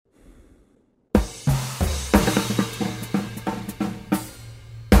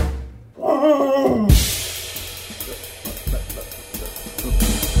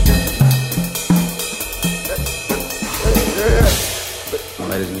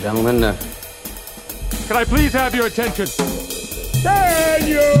Gentlemen, can I please have your attention? Can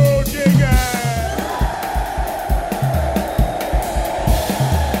you dig it?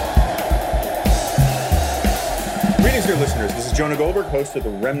 Greetings, dear listeners. This is Jonah Goldberg, host of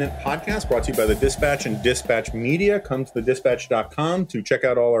the Remnant Podcast, brought to you by The Dispatch and Dispatch Media. Come to thedispatch.com to check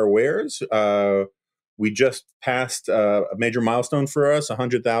out all our wares. We just passed a major milestone for us,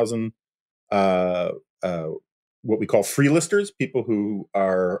 100,000 what we call free listers, people who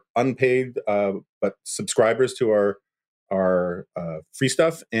are unpaid but subscribers to our free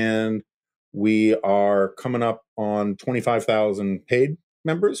stuff. And we are coming up on 25,000 paid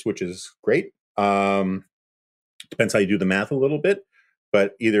members, which is great. Depends how you do the math a little bit,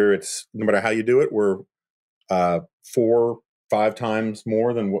 but either it's, no matter how you do it, we're 4-5 times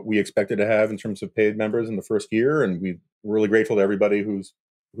more than what we expected to have in terms of paid members in the first year. And we're really grateful to everybody who's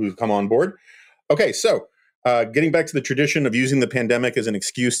come on board. Okay, so getting back to the tradition of using the pandemic as an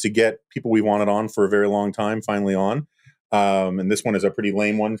excuse to get people we wanted on for a very long time finally on. And this one is a pretty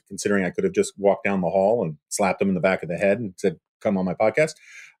lame one, considering I could have just walked down the hall and slapped them in the back of the head and said, come on my podcast.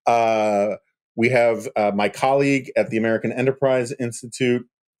 We have my colleague at the American Enterprise Institute,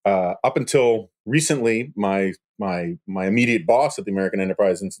 up until recently, my immediate boss at the American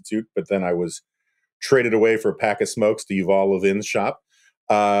Enterprise Institute, but then I was traded away for a pack of smokes to Yuval Levin's shop.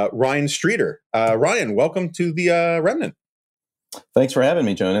 Ryan Streeter. Ryan, welcome to the Remnant. Thanks for having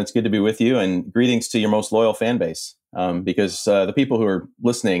me, Jonah. It's good to be with you, and greetings to your most loyal fan base. Because the people who are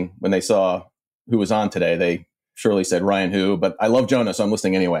listening, when they saw who was on today, they surely said Ryan who, but I love Jonah, so I'm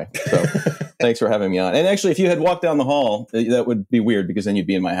listening anyway. So thanks for having me on. And actually, if you had walked down the hall, that would be weird because then you'd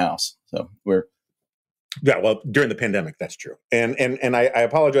be in my house. So yeah, well, during the pandemic, that's true. And I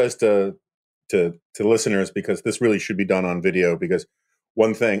apologize to listeners because this really should be done on video, because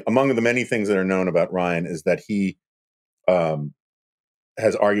one thing, among the many things that are known about Ryan, is that he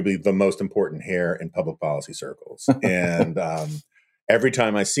has arguably the most important hair in public policy circles. And every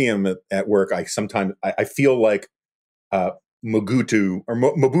time I see him at work, I feel like Mobutu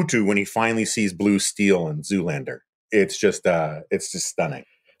when he finally sees blue steel in Zoolander. It's just stunning.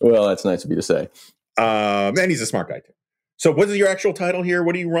 Well, that's nice of you to say. And he's a smart guy too. So what is your actual title here?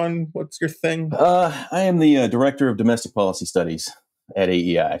 What do you run? What's your thing? I am the Director of Domestic Policy Studies at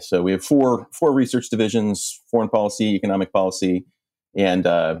AEI. So we have four research divisions: foreign policy, economic policy, and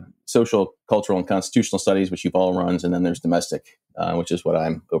social, cultural, and constitutional studies, which Yuval runs, and then there's domestic, which is what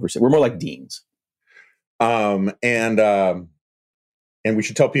I'm overseeing. We're more like deans. And we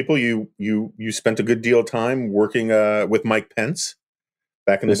should tell people you spent a good deal of time working with Mike Pence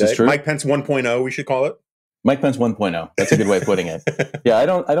back in the day. Is true. Mike Pence 1.0, we should call it. Mike Pence 1.0. That's a good way of putting it. Yeah, I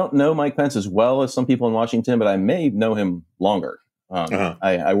don't know Mike Pence as well as some people in Washington, but I may know him longer.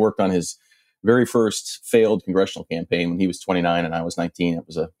 I worked on his very first failed congressional campaign when he was 29 and I was 19. It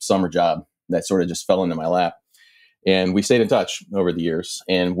was a summer job that sort of just fell into my lap. And we stayed in touch over the years.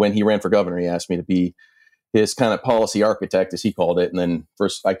 And when he ran for governor, he asked me to be his kind of policy architect, as he called it. And then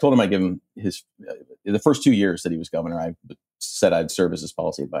first, I told him I'd give him the first 2 years that he was governor, I said I'd serve as his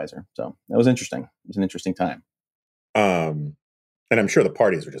policy advisor. So that was interesting. It was an interesting time. And I'm sure the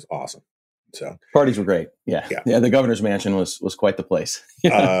parties were just awesome. So parties were great. Yeah. The governor's mansion was quite the place.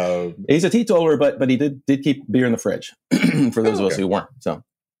 He's a teetotaler, but he did keep beer in the fridge for those of us who weren't. So,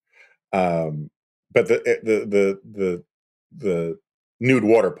 but the nude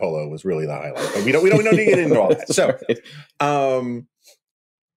water polo was really the highlight. But we don't need to get into all that.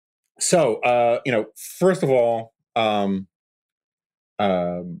 So, first of all, why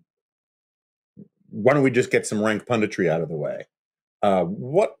don't we just get some rank punditry out of the way?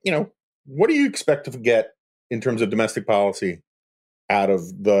 What do you expect to get in terms of domestic policy out of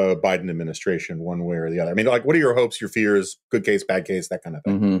the Biden administration, one way or the other? I mean, like, what are your hopes, your fears, good case, bad case, that kind of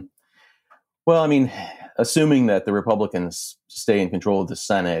thing? Mm-hmm. Well, I mean, assuming that the Republicans stay in control of the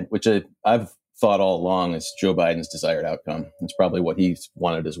Senate, which I've thought all along is Joe Biden's desired outcome. It's probably what he's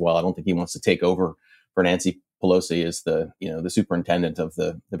wanted as well. I don't think he wants to take over for Nancy Pelosi as the superintendent of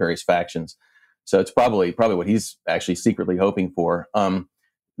the various factions. So it's probably what he's actually secretly hoping for.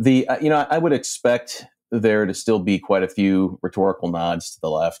 I would expect there to still be quite a few rhetorical nods to the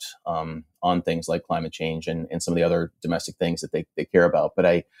left on things like climate change and some of the other domestic things that they care about. But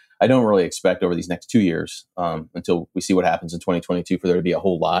I don't really expect over these next 2 years until we see what happens in 2022 for there to be a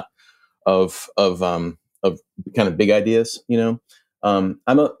whole lot of kind of big ideas. I'm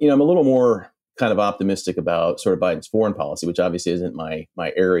a little more kind of optimistic about sort of Biden's foreign policy, which obviously isn't my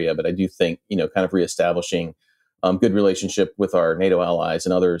area, but I do think kind of reestablishing good relationship with our NATO allies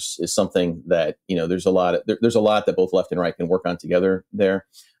and others is something that, there's a lot that both left and right can work on together there.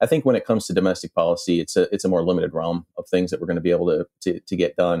 I think when it comes to domestic policy, it's a more limited realm of things that we're going to be able to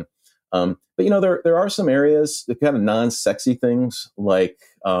get done. But there are some areas, the kind of non-sexy things like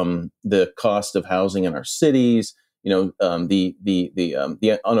the cost of housing in our cities, the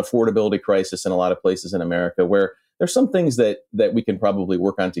unaffordability crisis in a lot of places in America, where there's some things that we can probably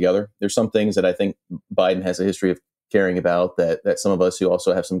work on together. There's some things that I think Biden has a history of caring about that some of us who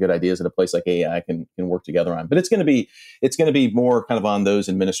also have some good ideas at a place like AI can work together on. But it's going to be more kind of on those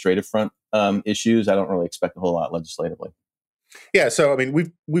administrative front issues. I don't really expect a whole lot legislatively. Yeah, so I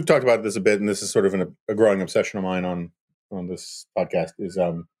mean, we've talked about this a bit, and this is sort of a growing obsession of mine on this podcast is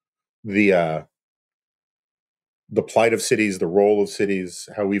the plight of cities, the role of cities,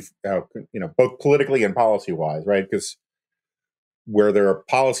 how both politically and policy wise, right? Because where there are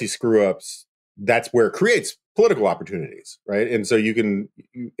policy screw ups, that's where it creates political opportunities, right? And so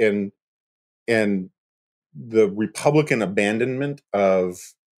and the Republican abandonment of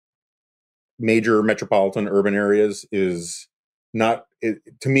major metropolitan urban areas is to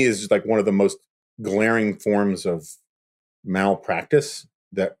me is just like one of the most glaring forms of malpractice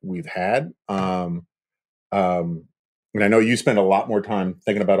that we've had. And I know you spend a lot more time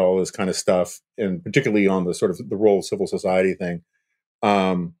thinking about all this kind of stuff, and particularly on the sort of the role of civil society thing.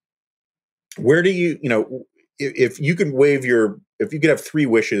 Where do if you could if you could have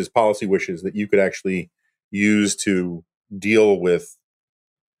 3 policy wishes that you could actually use to deal with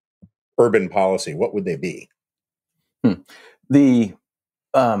urban policy, what would they be? I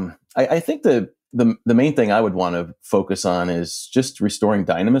think the main thing I would want to focus on is just restoring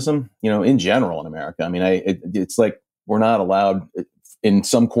dynamism, in general in America. I mean, it's like we're not allowed in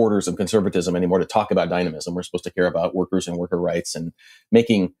some quarters of conservatism anymore to talk about dynamism. We're supposed to care about workers and worker rights, and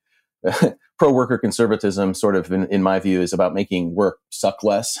making pro-worker conservatism sort of, in my view, is about making work suck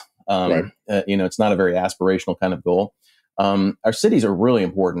less. Right. It's not a very aspirational kind of goal. Our cities are really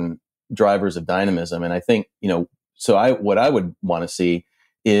important drivers of dynamism. And I think, what I would want to see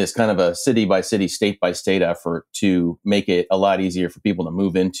is kind of a city by city, state by state effort to make it a lot easier for people to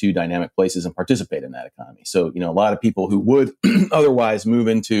move into dynamic places and participate in that economy. So, a lot of people who would otherwise move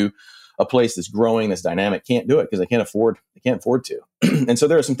into a place that's growing, that's dynamic, can't do it because they can't afford to. And so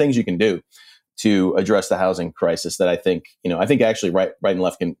there are some things you can do to address the housing crisis that I think actually right and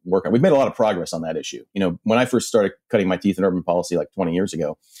left can work on. We've made a lot of progress on that issue. When I first started cutting my teeth in urban policy like 20 years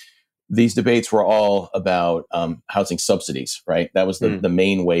ago, these debates were all about housing subsidies, right? That was the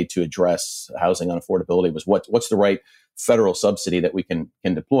main way to address housing unaffordability was what's the right federal subsidy that we can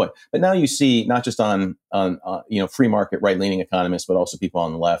deploy. But now you see not just on free market right-leaning economists, but also people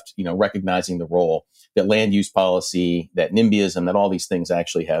on the left, recognizing the role that land use policy, that NIMBYism, that all these things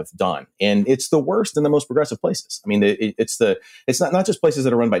actually have done. And it's the worst in the most progressive places. I mean, it's not just places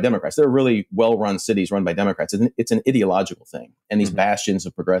that are run by Democrats. They're really well-run cities run by Democrats. It's an ideological thing. And these bastions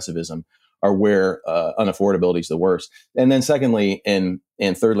of progressivism are where unaffordability is the worst. And then secondly, and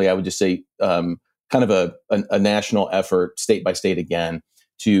thirdly, I would just say kind of a national effort, state by state again,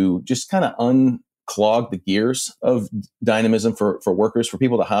 to just kind of unclog the gears of dynamism for workers, for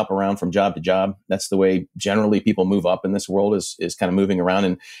people to hop around from job to job. That's the way generally people move up in this world is kind of moving around.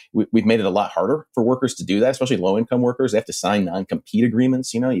 And we've made it a lot harder for workers to do that, especially low income workers. They have to sign non-compete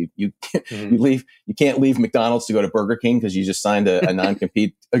agreements. You can't leave McDonald's to go to Burger King because you just signed a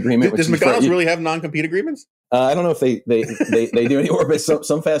non-compete agreement. Does McDonald's really have non-compete agreements? I don't know if they do anymore, but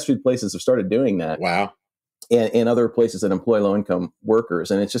some fast food places have started doing that. Wow. And other places that employ low income workers.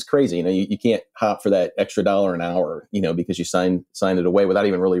 And it's just crazy. You can't hop for that extra $1 an hour, because you signed it away without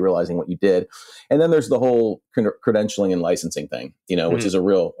even really realizing what you did. And then there's the whole credentialing and licensing thing, which is a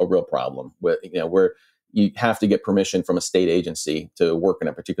real problem where you have to get permission from a state agency to work in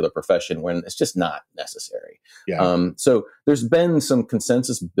a particular profession when it's just not necessary. Yeah. So there's been some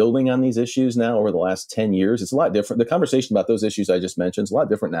consensus building on these issues now over the last 10 years. It's a lot different. The conversation about those issues I just mentioned is a lot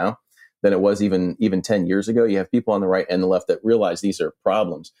different now than it was even 10 years ago. You have people on the right and the left that realize these are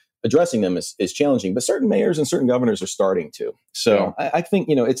problems. Addressing them is challenging, but certain mayors and certain governors are starting to. So yeah. I think,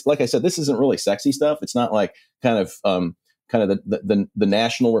 it's like I said, this isn't really sexy stuff. It's not like kind of the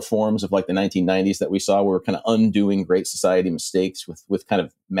national reforms of like the 1990s that we saw were kind of undoing great society mistakes with kind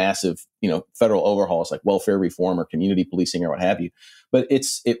of massive, federal overhauls like welfare reform or community policing or what have you. But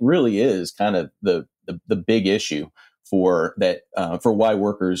it really is kind of the big issue for why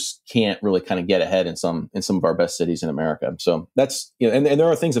workers can't really kind of get ahead in some of our best cities in America. So that's, and there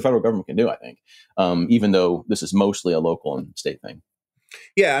are things the federal government can do, I think, even though this is mostly a local and state thing.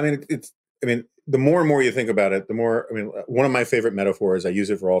 Yeah. I mean, the more and more you think about it, the more, one of my favorite metaphors, I use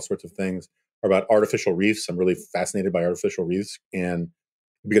it for all sorts of things, are about artificial reefs. I'm really fascinated by artificial reefs, and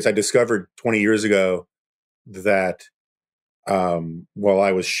because I discovered 20 years ago that while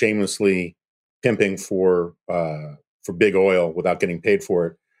I was shamelessly pimping for big oil without getting paid for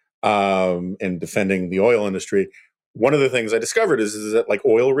it, and defending the oil industry, one of the things I discovered is that like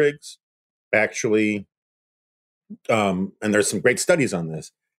oil rigs actually, and there's some great studies on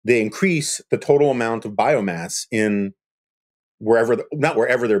this, they increase the total amount of biomass in not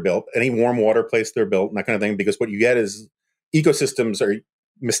wherever they're built, any warm water place they're built, and that kind of thing, because what you get is ecosystems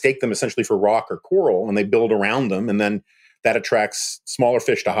mistake them essentially for rock or coral, and they build around them, and then that attracts smaller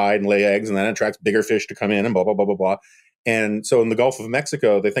fish to hide and lay eggs, and then it attracts bigger fish to come in, and blah, blah, blah, blah, blah. And so in the Gulf of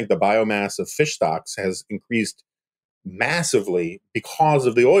Mexico, they think the biomass of fish stocks has increased massively because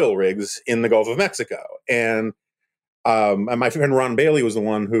of the oil rigs in the Gulf of Mexico. And my friend Ron Bailey was the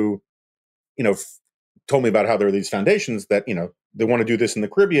one who, told me about how there are these foundations that, they want to do this in the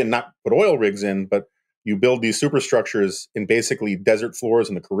Caribbean, not put oil rigs in, but you build these superstructures in basically desert floors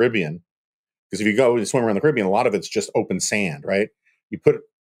in the Caribbean. Because if you go and swim around the Caribbean, a lot of it's just open sand, right?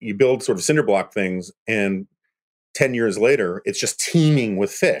 You build sort of cinder block things, and 10 years later, it's just teeming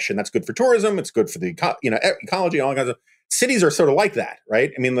with fish, and that's good for tourism. It's good for the ecology, all kinds of. Cities are sort of like that,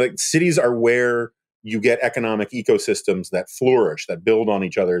 right? I mean, like cities are where you get economic ecosystems that flourish, that build on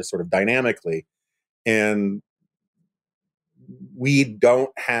each other sort of dynamically, and we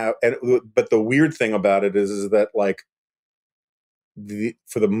don't have. But the weird thing about it is that like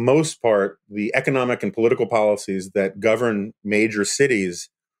for the most part, the economic and political policies that govern major cities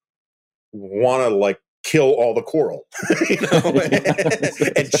want to like kill all the coral,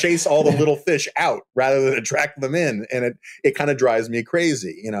 and chase all the little fish out rather than attract them in, and it kind of drives me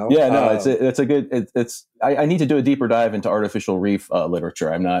crazy, Yeah, no, it's a good. I need to do a deeper dive into artificial reef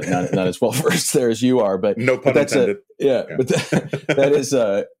literature. I'm not as well versed there as you are, but no pun intended. But that is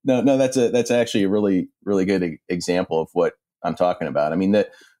that's actually a really really good example of what I'm talking about. I mean,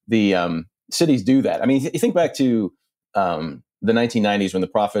 the cities do that. I mean, you think back to the 1990s when the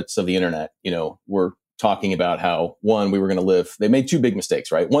prophets of the internet, were talking about how, one, we were going to live. They made two big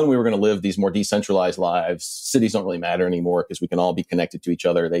mistakes, right? One, we were going to live these more decentralized lives. Cities don't really matter anymore because we can all be connected to each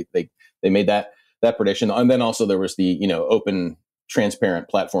other. They made that prediction, and then also there was the open, transparent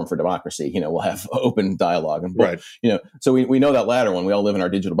platform for democracy. We'll have open dialogue, and right. So we know that latter one. We all live in our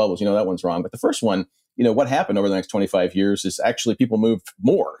digital bubbles. That one's wrong. But the first one, what happened over the next 25 years is actually people moved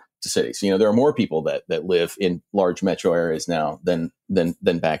more to cities. There are more people that live in large metro areas now than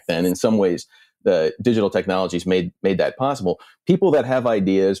back then. In some ways, the digital technologies made that possible. People that have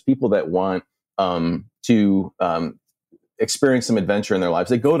ideas, people that want to experience some adventure in their lives,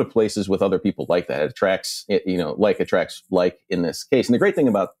 they go to places with other people like that. It attracts, attracts like in this case. And the great thing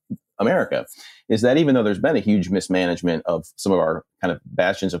about America is that even though there's been a huge mismanagement of some of our kind of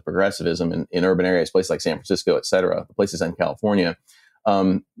bastions of progressivism in urban areas, places like San Francisco, et cetera, places in California,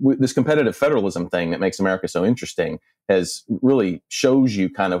 this competitive federalism thing that makes America so interesting has really shows you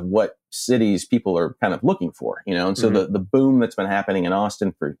kind of what cities people are kind of looking for, and so the boom that's been happening in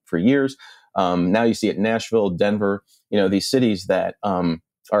Austin for years, now you see it in Nashville, Denver, these cities that are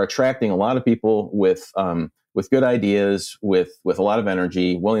attracting a lot of people with good ideas, with a lot of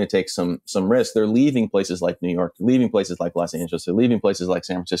energy, willing to take some risks. They're leaving places like New York, leaving places like Los Angeles, they're leaving places like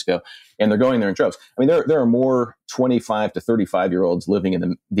San Francisco, and they're going there in droves. I mean, there are more 25 to 35-year-olds living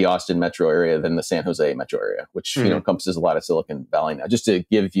in the Austin metro area than the San Jose metro area, which encompasses a lot of Silicon Valley now, just to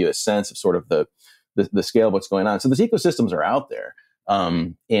give you a sense of sort of the scale of what's going on. So these ecosystems are out there.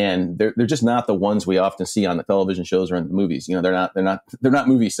 And they're just not the ones we often see on the television shows or in the movies. They're not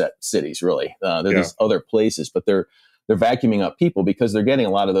movie set cities really. They're these other places, but they're vacuuming up people because they're getting a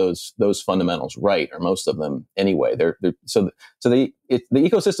lot of those fundamentals right, or most of them anyway. So the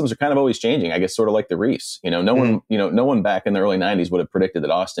ecosystems are kind of always changing. I guess sort of like the reefs. No one back in the early 90s would have predicted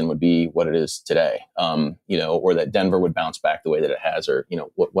that Austin would be what it is today. Or that Denver would bounce back the way that it has, or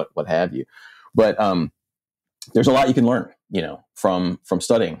what have you. But there's a lot you can learn, from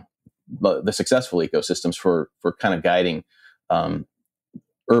studying the successful ecosystems for kind of guiding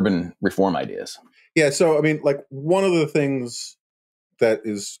urban reform ideas. Yeah. So, I mean, like one of the things that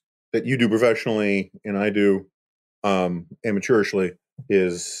you do professionally and I do amateurishly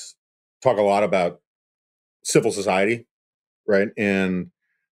is talk a lot about civil society, right? And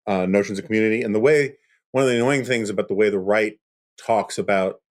notions of community. And one of the annoying things about the way the right talks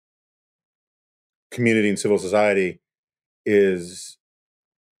about community and civil society is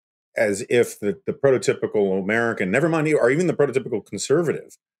as if the prototypical American, never mind, or even the prototypical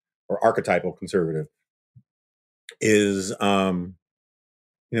conservative or archetypal conservative, is that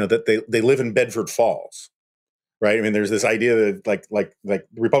they live in Bedford Falls, right? I mean, there's this idea that like the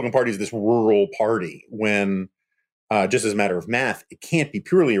Republican Party is this rural party when just as a matter of math, it can't be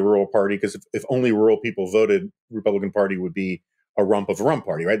purely a rural party because if only rural people voted, Republican Party would be a rump of a rump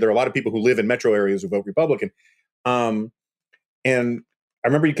party, right? There are a lot of people who live in metro areas who vote Republican. And I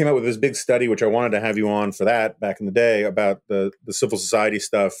remember you came out with this big study, which I wanted to have you on for that back in the day, about the civil society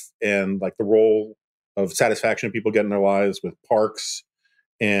stuff and like the role of satisfaction people get in their lives with parks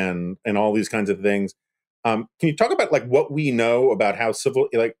and all these kinds of things. Can you talk about like what we know about how civil,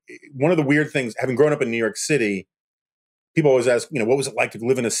 like one of the weird things, having grown up in New York City, people always ask, what was it like to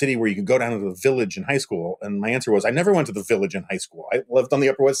live in a city where you could go down to the Village in high school? And my answer was, I never went to the Village in high school. I lived on the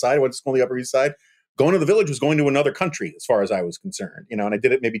Upper West Side. I went to school on the Upper East Side. Going to the Village was going to another country, as far as I was concerned. And I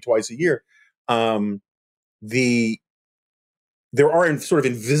did it maybe twice a year. There are sort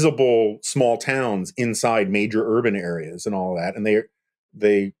of invisible small towns inside major urban areas and all of that, and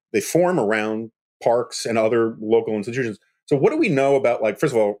they form around parks and other local institutions. So, what do we know about, like,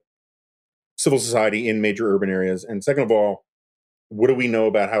 first of all, civil society in major urban areas, and second of all, what do we know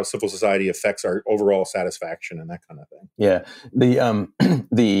about how civil society affects our overall satisfaction and that kind of thing? Yeah,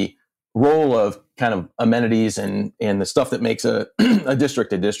 the role of kind of amenities and the stuff that makes a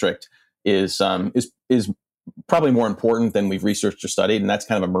district a district is probably more important than we've researched or studied, and that's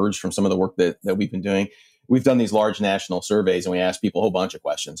kind of emerged from some of the work that we've been doing. We've done these large national surveys, and we ask people a whole bunch of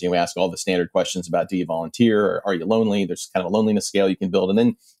questions. We ask all the standard questions about, do you volunteer, or are you lonely? There's kind of a loneliness scale you can build, and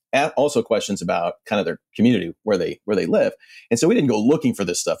then also questions about kind of their community, where they live. And so we didn't go looking for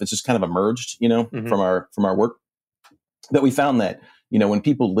this stuff. It's just kind of emerged, from our work, that we found that, when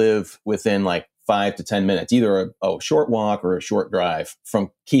people live within like 5 to 10 minutes, either a short walk or a short drive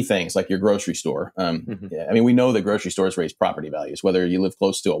from key things like your grocery store. Yeah, I mean, we know that grocery stores raise property values, whether you live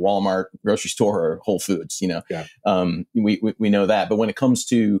close to a Walmart grocery store or Whole Foods, Yeah. We know that. But when it comes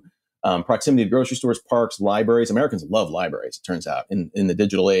to proximity to grocery stores, parks, libraries, Americans love libraries, it turns out. In the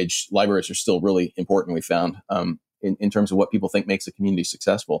digital age, libraries are still really important, we found, in terms of what people think makes a community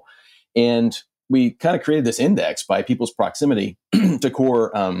successful. And we kind of created this index by people's proximity to core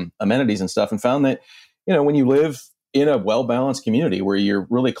amenities and stuff, and found that, when you live in a well-balanced community where you're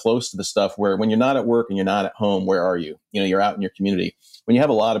really close to the stuff, where when you're not at work and you're not at home, where are you? You're out in your community. When you have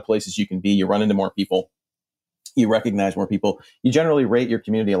a lot of places you can be, you run into more people, you recognize more people, you generally rate your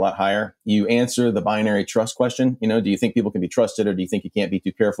community a lot higher. You answer the binary trust question. Do you think people can be trusted, or do you think you can't be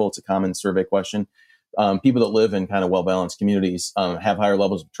too careful? It's a common survey question. People that live in kind of well-balanced communities have higher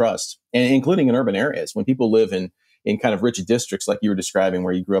levels of trust, and including in urban areas. When people live in kind of rich districts, like you were describing,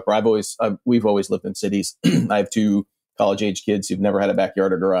 where you grew up, or we've always lived in cities. I have 2 college-age kids who've never had a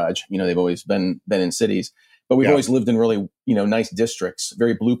backyard or garage. They've always been in cities, but we've always lived in really, nice districts,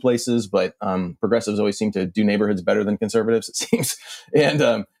 very blue places. But progressives always seem to do neighborhoods better than conservatives, it seems,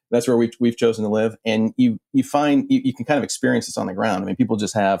 and that's where we've chosen to live. And you find you can kind of experience this on the ground. I mean, people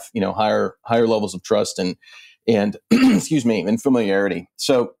just have higher levels of trust and excuse me, and familiarity.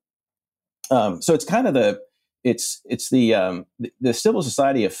 So it's kind of the civil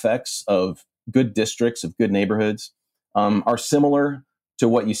society effects of good districts, of good neighborhoods, are similar to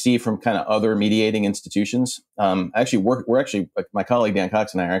what you see from kind of other mediating institutions. My colleague Dan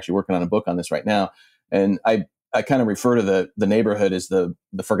Cox and I are actually working on a book on this right now, and I kind of refer to the neighborhood as the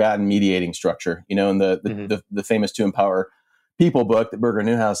forgotten mediating structure, and the famous To Empower People book that Berger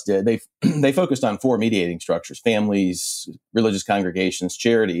Newhouse did. They focused on 4 mediating structures: families, religious congregations,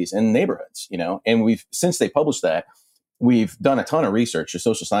 charities, and neighborhoods. And since they published that, we've done a ton of research. The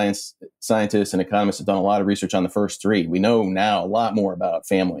social scientists and economists have done a lot of research on the first 3. We know now a lot more about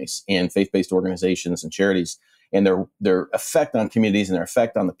families and faith-based organizations and charities, and their effect on communities and their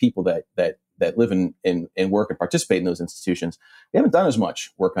effect on the people that live and work and participate in those institutions. We haven't done as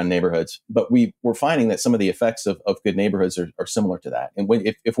much work on neighborhoods, but we're finding that some of the effects of good neighborhoods are similar to that. And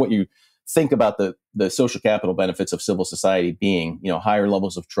if what you think about the social capital benefits of civil society being, higher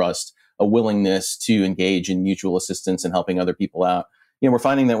levels of trust, a willingness to engage in mutual assistance and helping other people out, we're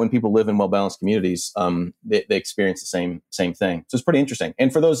finding that when people live in well-balanced communities, they experience the same thing. So it's pretty interesting.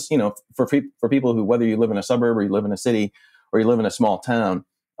 And for those, for people who, whether you live in a suburb or you live in a city or you live in a small town,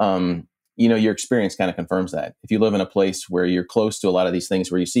 your experience kind of confirms that. If you live in a place where you're close to a lot of these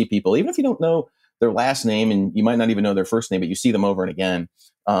things, where you see people, even if you don't know their last name and you might not even know their first name, but you see them over and again,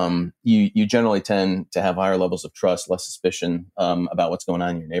 you generally tend to have higher levels of trust, less suspicion about what's going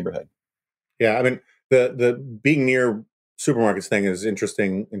on in your neighborhood. Yeah, I mean, the being near supermarkets thing is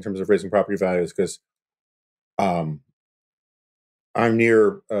interesting in terms of raising property values, because I'm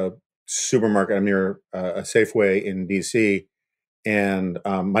near a supermarket. I'm near a Safeway in DC, and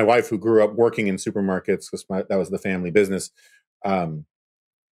my wife, who grew up working in supermarkets, because that was the family business,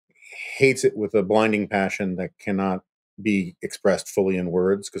 hates it with a blinding passion that cannot be expressed fully in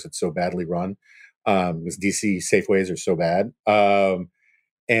words because it's so badly run. Because DC Safeways are so bad.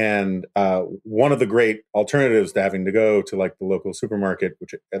 And one of the great alternatives to having to go to like the local supermarket,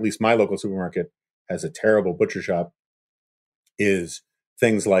 which at least my local supermarket has a terrible butcher shop, is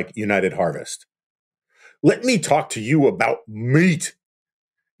things like United Harvest. Let me talk to you about meat.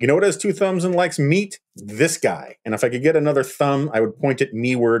 You know what has two thumbs and likes meat? This guy. And if I could get another thumb, I would point at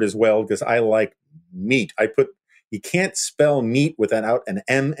me word as well because I like meat. You can't spell meat without an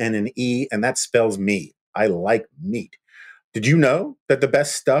M and an E, and that spells me. I like meat. Did you know that the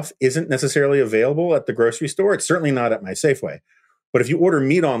best stuff isn't necessarily available at the grocery store? It's certainly not at my Safeway. But if you order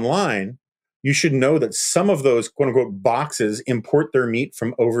meat online, you should know that some of those quote unquote boxes import their meat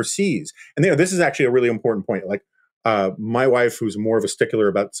from overseas. And this is actually a really important point. Like my wife, who's more of a stickler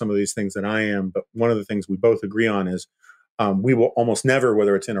about some of these things than I am, but one of the things we both agree on is we will almost never,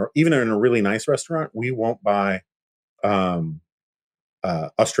 whether it's even in a really nice restaurant, we won't buy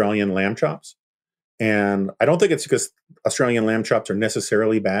Australian lamb chops. And I don't think it's because Australian lamb chops are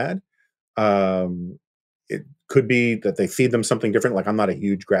necessarily bad. It could be that they feed them something different. Like I'm not a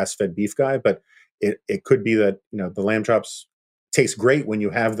huge grass-fed beef guy, but it could be that the lamb chops taste great when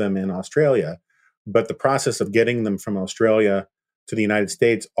you have them in Australia, but the process of getting them from Australia to the United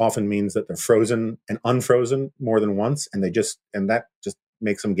States often means that they're frozen and unfrozen more than once, and that just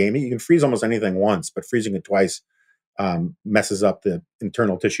makes them gamey. You can freeze almost anything once, but freezing it twice messes up the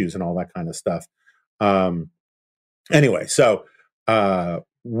internal tissues and all that kind of stuff. Anyway, so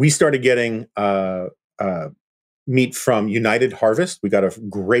we started getting meat from United Harvest. We got a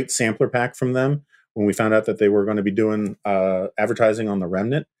great sampler pack from them when we found out that they were going to be doing advertising on the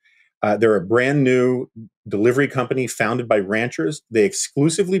Remnant. They're a brand new delivery company founded by ranchers. They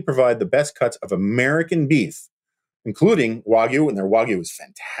exclusively provide the best cuts of American beef, including Wagyu, and their Wagyu is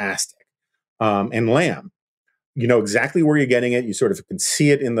fantastic, and lamb. You know exactly where you're getting it. You sort of can see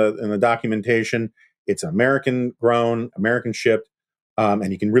it in the documentation. It's American grown, American shipped,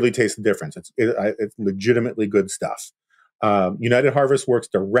 and you can really taste the difference. It's legitimately good stuff. United Harvest works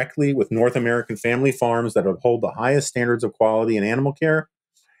directly with North American family farms that uphold the highest standards of quality in animal care.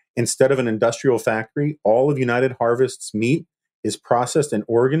 Instead of an industrial factory, all of United Harvest's meat is processed in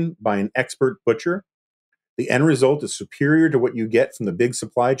Oregon by an expert butcher. The end result is superior to what you get from the big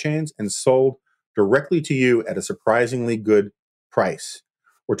supply chains and sold directly to you at a surprisingly good price.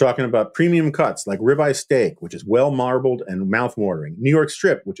 We're talking about premium cuts like ribeye steak, which is well marbled and mouth-watering. New York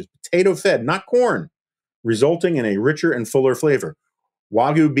strip, which is potato-fed, not corn, resulting in a richer and fuller flavor.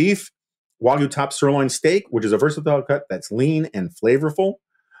 Wagyu beef, Wagyu top sirloin steak, which is a versatile cut that's lean and flavorful.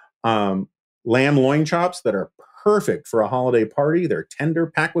 Lamb loin chops that are perfect for a holiday party. They're tender,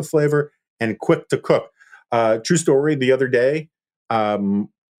 packed with flavor, and quick to cook. True story, the other day,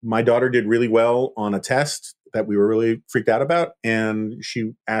 my daughter did really well on a test that we were really freaked out about. And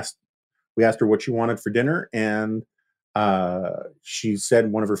we asked her what she wanted for dinner. And she said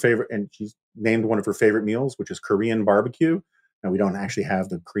she named one of her favorite meals, which is Korean barbecue. Now, we don't actually have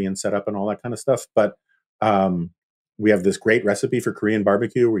the Korean setup and all that kind of stuff, but we have this great recipe for Korean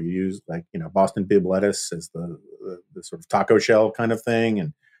barbecue where you use Boston bib lettuce as the sort of taco shell kind of thing,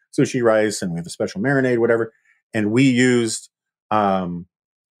 and sushi rice, and we have a special marinade, whatever. And we used the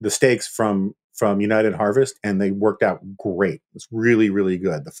steaks from United Harvest, and they worked out great. It's really, really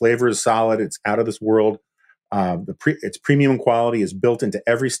good. The flavor is solid. It's out of this world. Its premium quality is built into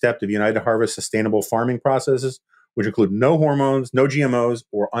every step of United Harvest sustainable farming processes, which include no hormones, no GMOs,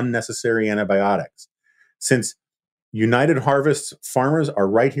 or unnecessary antibiotics. Since United Harvest farmers are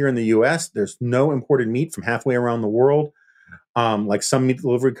right here in the U.S., there's no imported meat from halfway around the world, like some meat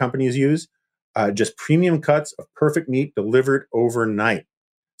delivery companies use. Just premium cuts of perfect meat delivered overnight.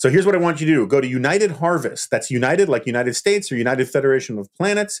 So here's what I want you to do. Go to United Harvest. That's United, like United States or United Federation of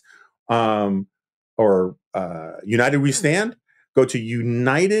Planets, or United We Stand. Go to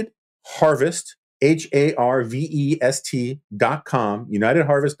United Harvest, HARVEST.com,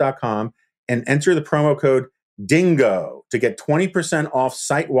 UnitedHarvest.com, and enter the promo code DINGO to get 20% off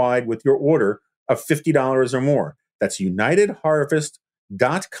site-wide with your order of $50 or more. That's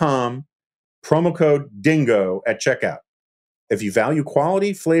UnitedHarvest.com, promo code DINGO at checkout. If you value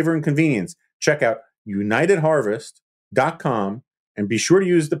quality, flavor, and convenience, check out UnitedHarvest.com and be sure to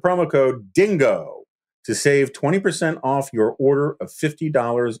use the promo code DINGO to save 20% off your order of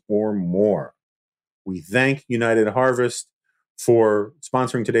 $50 or more. We thank United Harvest for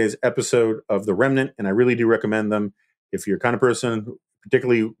sponsoring today's episode of The Remnant, and I really do recommend them. If you're the kind of person who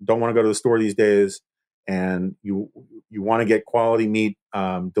particularly don't want to go to the store these days and you want to get quality meat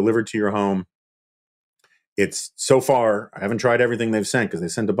delivered to your home, it's so far, I haven't tried everything they've sent because they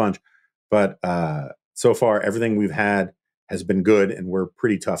sent a bunch, but so far everything we've had has been good, and we're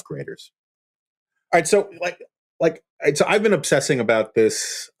pretty tough graders. All right, so so I've been obsessing about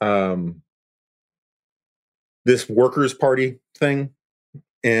this this Workers' Party thing,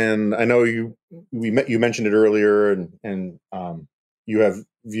 and I know you mentioned it earlier, and you have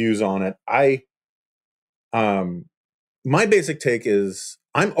views on it. My basic take is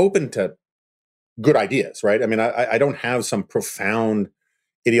I'm open to good ideas, right? I mean, I don't have some profound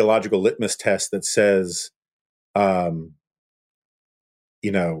ideological litmus test that says,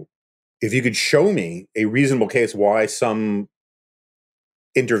 if you could show me a reasonable case why some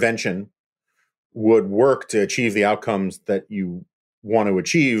intervention would work to achieve the outcomes that you want to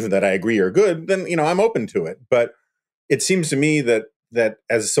achieve that I agree are good, then, I'm open to it. But it seems to me that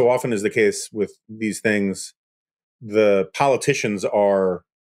as so often is the case with these things, the politicians are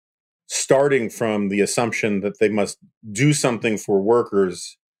starting from the assumption that they must do something for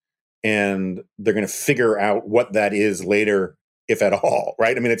workers, and they're going to figure out what that is later, if at all,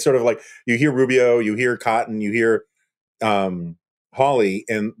 right? I mean, it's sort of like you hear Rubio, you hear Cotton, you hear Hawley,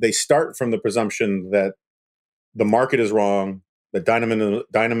 and they start from the presumption that the market is wrong, that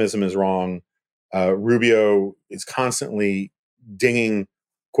dynamism is wrong. Rubio is constantly dinging,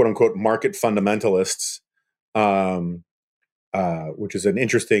 quote unquote, market fundamentalists, which is an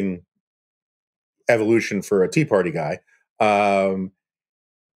interesting evolution for a Tea Party guy.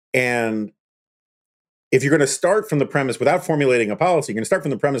 And if you're going to start from the premise without formulating a policy, you're going to start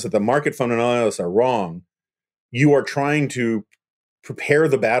from the premise that the market fundamentalists are wrong. You are trying to prepare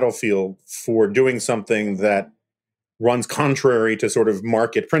the battlefield for doing something that runs contrary to sort of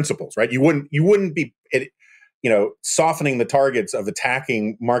market principles, right? You wouldn't be, softening the targets of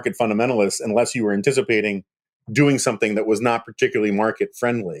attacking market fundamentalists unless you were anticipating doing something that was not particularly market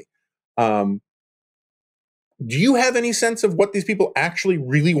friendly. Do you have any sense of what these people actually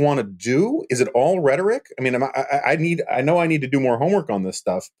really want to do? Is it all rhetoric? I mean, I know I need to do more homework on this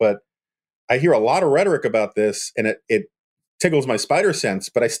stuff, but I hear a lot of rhetoric about this, and it tickles my spider sense,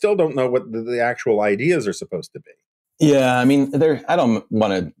 but I still don't know what the actual ideas are supposed to be. Yeah, I mean, I don't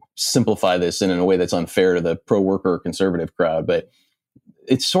want to simplify this in a way that's unfair to the pro-worker conservative crowd, but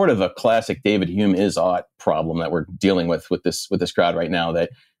it's sort of a classic David Hume is ought problem that we're dealing with this crowd right now, that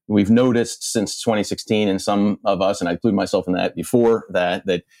we've noticed since 2016, and some of us, and I include myself in that before that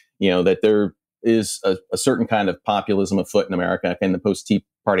there is a certain kind of populism afoot in America in the post-Tea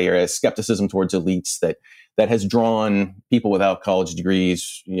Party era, skepticism towards elites that has drawn people without college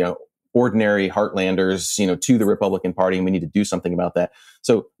degrees, ordinary heartlanders, to the Republican Party, and we need to do something about that.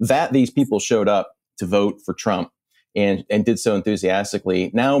 So that these people showed up to vote for Trump and did so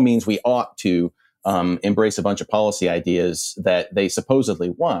enthusiastically now means we ought to embrace a bunch of policy ideas that they supposedly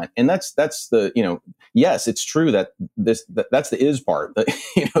want. And that's the, yes, it's true that that's the is part,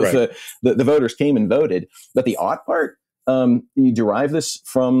 right. the voters came and voted, but the ought part, you derive this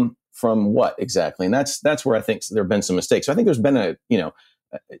from what exactly? And that's where I think there have been some mistakes. So I think there's been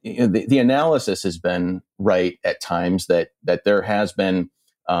the analysis has been right at times that there has been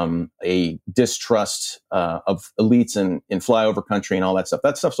a distrust of elites in flyover country and all that stuff.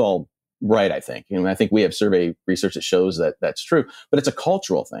 That stuff's all right, I think. I think we have survey research that shows that that's true, but it's a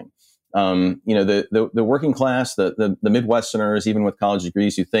cultural thing. The working class, the Midwesterners, even with college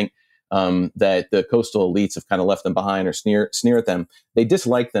degrees, who think that the coastal elites have kind of left them behind or sneer at them, they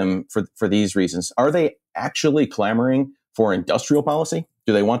dislike them for these reasons. Are they actually clamoring for industrial policy?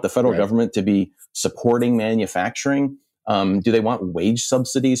 Do they want the federal government to be supporting manufacturing? Do they want wage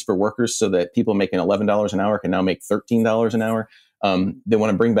subsidies for workers so that people making $11 an hour can now make $13 an hour? They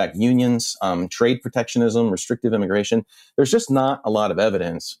want to bring back unions, trade protectionism, restrictive immigration. There's just not a lot of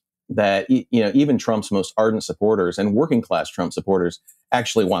evidence that even Trump's most ardent supporters and working class Trump supporters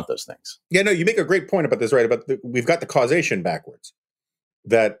actually want those things. Yeah, no, you make a great point about this, right? About we've got the causation backwards.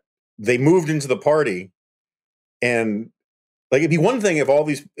 That they moved into the party, and it'd be one thing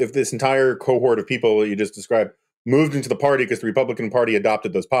if this entire cohort of people that you just described moved into the party because the Republican Party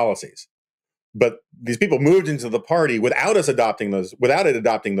adopted those policies. But these people moved into the party without it adopting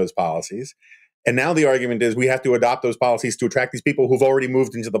those policies. And now the argument is we have to adopt those policies to attract these people who've already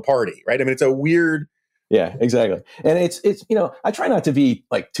moved into the party, right? I mean, it's a weird. Yeah, exactly. And it's I try not to be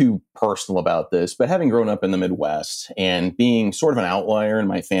too personal about this, but having grown up in the Midwest and being sort of an outlier in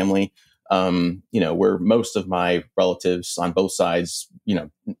my family, where most of my relatives on both sides,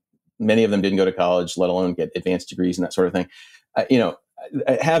 many of them didn't go to college, let alone get advanced degrees and that sort of thing.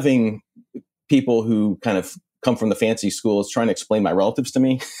 Having people who kind of come from the fancy schools trying to explain my relatives to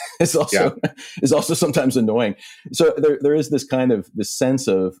me is also sometimes annoying. So there is this kind of this sense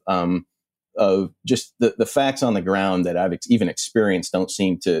of just the facts on the ground that I've even experienced don't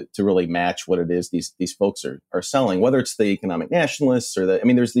seem to really match what it is these folks are selling, whether it's the economic nationalists or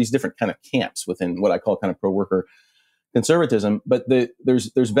there's these different kind of camps within what I call kind of pro-worker conservatism. But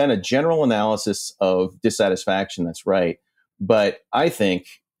there's been a general analysis of dissatisfaction that's right. But I think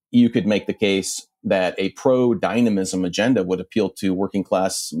you could make the case that a pro-dynamism agenda would appeal to working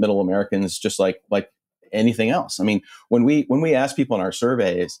class middle Americans just like anything else. I mean, when we ask people in our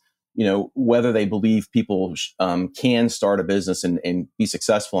surveys, whether they believe people can start a business and be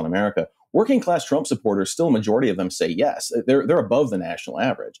successful in America, working class Trump supporters, still a majority of them say yes. They're above the national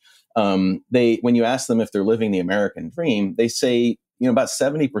average. When you ask them if they're living the American dream, they say, about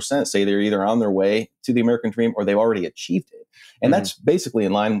 70% say they're either on their way to the American dream or they've already achieved it. And that's basically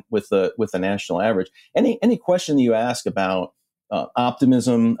in line with the national average. Any question you ask about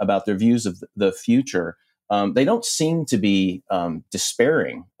optimism, about their views of the future, they don't seem to be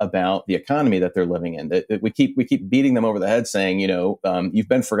despairing about the economy that they're living in. We keep beating them over the head, saying, you've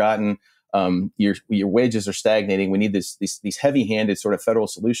been forgotten. Your wages are stagnating. We need these heavy-handed sort of federal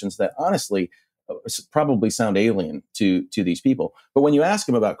solutions that honestly probably sound alien to these people. But when you ask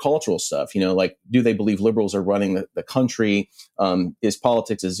them about cultural stuff, like, do they believe liberals are running the country? Is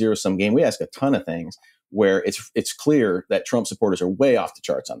politics a zero-sum game? We ask a ton of things where it's clear that Trump supporters are way off the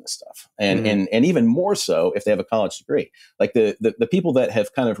charts on this stuff. And even more so if they have a college degree. Like the people that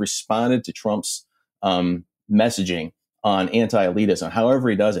have kind of responded to Trump's messaging on anti-elitism, however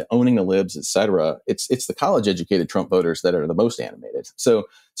he does it, owning the libs, et cetera, it's the college-educated Trump voters that are the most animated. So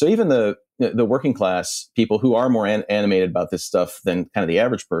even the working class people who are more animated about this stuff than kind of the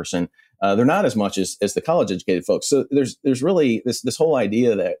average person, they're not as much as the college-educated folks. So there's really this whole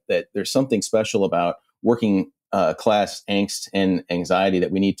idea that there's something special about working class angst and anxiety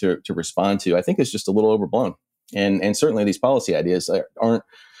that we need to respond to. I think it's just a little overblown, and certainly these policy ideas aren't.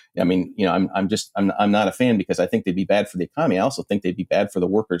 I mean, I'm not a fan because I think they'd be bad for the economy. I also think they'd be bad for the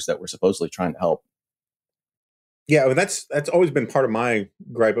workers that we're supposedly trying to help. Yeah, well, that's always been part of my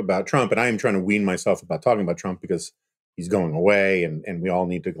gripe about Trump, and I am trying to wean myself about talking about Trump because he's going away, and we all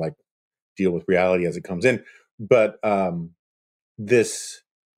need to deal with reality as it comes in. But this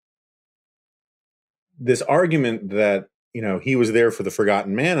argument that he was there for the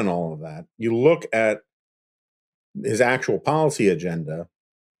forgotten man and all of that, you look at his actual policy agenda,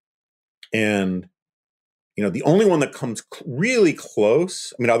 and the only one that comes really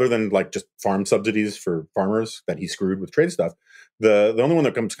close, I mean, other than just farm subsidies for farmers that he screwed with trade stuff, the only one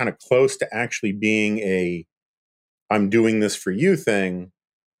that comes kind of close to actually being a "I'm doing this for you" thing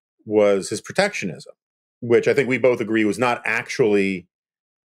was his protectionism, which I think we both agree was not actually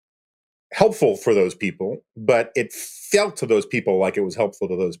helpful for those people, but it felt to those people like it was helpful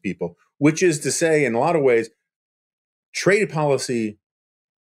to those people, which is to say, in a lot of ways, trade policy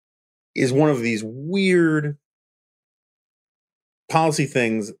is one of these weird policy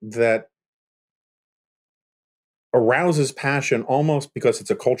things that arouses passion almost because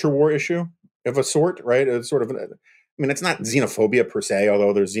it's a culture war issue of a sort, right? It's sort of, it's not xenophobia per se,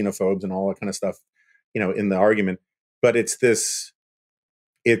 although there's xenophobes and all that kind of stuff, in the argument, but it's this,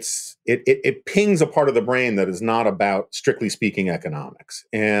 it pings a part of the brain that is not about, strictly speaking, economics.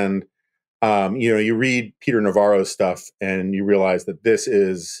 And, you read Peter Navarro's stuff and you realize that this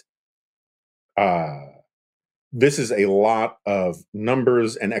is a lot of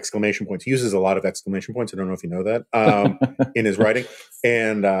numbers and exclamation points. He uses a lot of exclamation points. I don't know if you know that in his writing.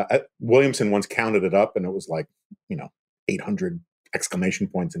 And Williamson once counted it up, and it was 800 exclamation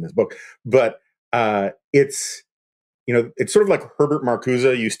points in his book. But it's sort of like Herbert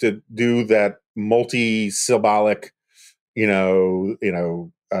Marcuse used to do that multi-syllabic,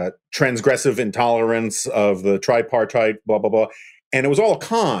 transgressive intolerance of the tripartite, blah, blah, blah. And it was all a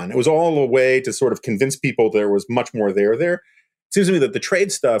con. It was all a way to sort of convince people there was much more there. It seems to me that the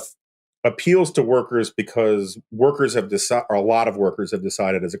trade stuff appeals to workers because a lot of workers have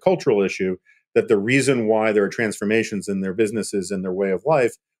decided as a cultural issue that the reason why there are transformations in their businesses and their way of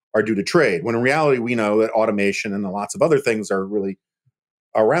life are due to trade. When in reality, we know that automation and lots of other things are really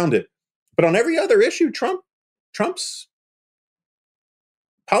around it. But on every other issue, Trump's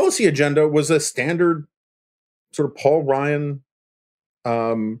policy agenda was a standard sort of Paul Ryan,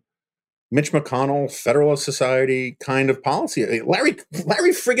 Mitch McConnell, Federalist Society kind of policy. Larry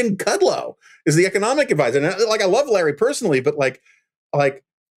friggin' Kudlow is the economic advisor. And I love Larry personally, but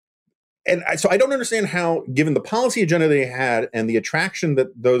so I don't understand how, given the policy agenda they had and the attraction that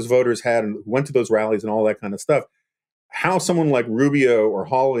those voters had and went to those rallies and all that kind of stuff, how someone like Rubio or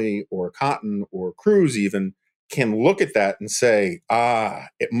Hawley or Cotton or Cruz even can look at that and say,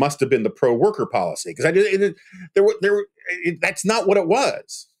 it must have been the pro-worker policy, because that's not what it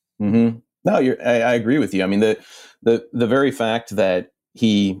was. Mm-hmm. No, I agree with you. I mean, the very fact that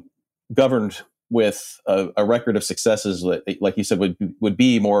he governed with a record of successes, like you said, would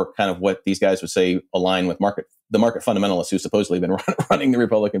be more kind of what these guys would say align with the market fundamentalists who supposedly have been running the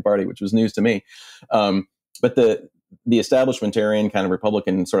Republican Party, which was news to me. But the establishmentarian kind of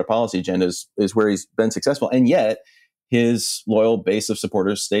Republican sort of policy agenda is where he's been successful, and yet his loyal base of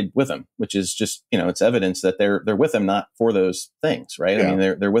supporters stayed with him, which is just, it's evidence that they're with him not for those things, right? Yeah. I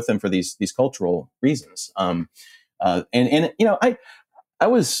mean, they're with him for these cultural reasons.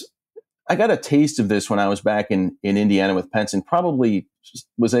 I got a taste of this when I was back in Indiana with Pence, and probably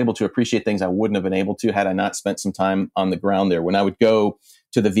was able to appreciate things I wouldn't have been able to had I not spent some time on the ground there. When I would go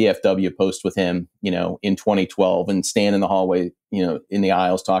to the VFW post with him, in 2012, and stand in the hallway, in the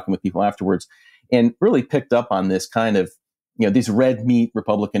aisles talking with people afterwards, and really picked up on this kind of, these red meat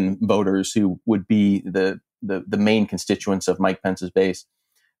Republican voters who would be the main constituents of Mike Pence's base.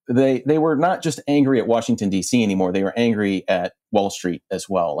 They were not just angry at Washington, D.C. anymore. They were angry at Wall Street as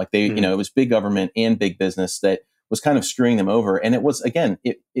well. Like it was big government and big business that was kind of screwing them over. And it was, again,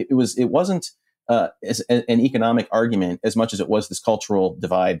 it wasn't as an economic argument as much as it was this cultural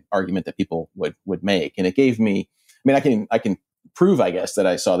divide argument that people would make. And it gave me, I can prove, I guess, that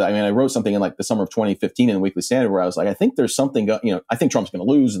I saw that. I mean, I wrote something in like the summer of 2015 in the Weekly Standard where I was like, I think there's something, I think Trump's going to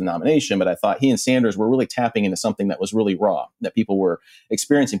lose the nomination, but I thought he and Sanders were really tapping into something that was really raw that people were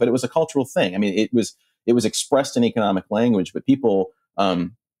experiencing. But it was a cultural thing. I mean, it was expressed in economic language, but people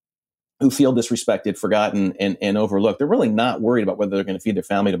who feel disrespected, forgotten, and overlooked, they're really not worried about whether they're going to feed their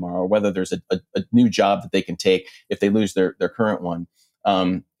family tomorrow or whether there's a new job that they can take if they lose their current one.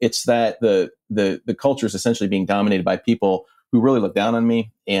 It's that the culture is essentially being dominated by people who really look down on me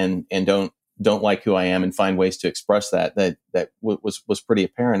and don't like who I am and find ways to express that was pretty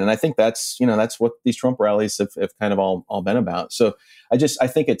apparent. And I think that's what these Trump rallies have kind of all been about. So I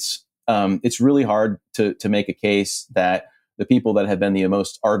think it's really hard to make a case that the people that have been the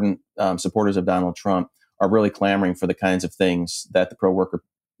most ardent supporters of Donald Trump are really clamoring for the kinds of things that the pro-worker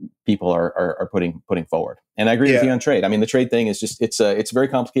people are putting forward. And I agree with you on trade. I mean, the trade thing is just, it's a very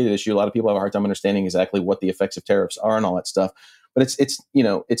complicated issue. A lot of people have a hard time understanding exactly what the effects of tariffs are and all that stuff. But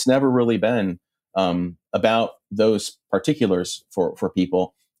it's never really been about those particulars for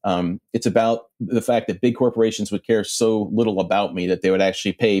people. It's about the fact that big corporations would care so little about me that they would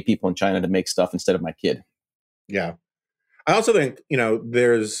actually pay people in China to make stuff instead of my kid. Yeah. I also think,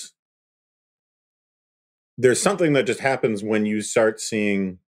 there's something that just happens when you start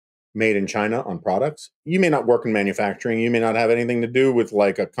seeing made in China on products. You may not work in manufacturing. You may not have anything to do with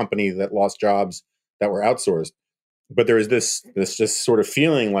like a company that lost jobs that were outsourced. But there is this just sort of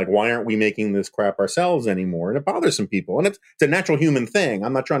feeling like, why aren't we making this crap ourselves anymore? And it bothers some people. And it's a natural human thing.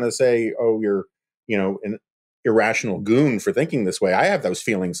 I'm not trying to say, oh, you're, an irrational goon for thinking this way. I have those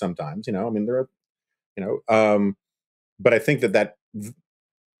feelings sometimes, I mean, there are, but I think that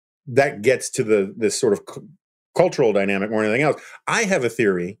gets to this sort of cultural dynamic more than anything else. I have a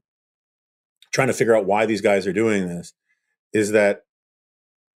theory, trying to figure out why these guys are doing this, is that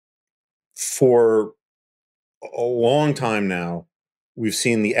for a long time now, we've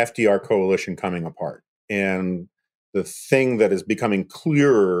seen the FDR coalition coming apart. And the thing that is becoming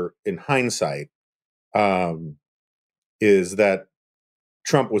clearer in hindsight is that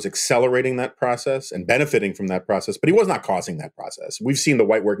Trump was accelerating that process and benefiting from that process, but he was not causing that process. We've seen the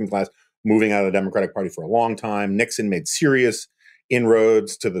white working class moving out of the Democratic Party for a long time. Nixon made serious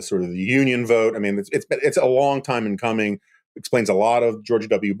inroads to the sort of the union vote. I mean, it's a long time in coming. Explains a lot of George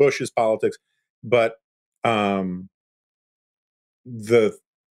W. Bush's politics, but the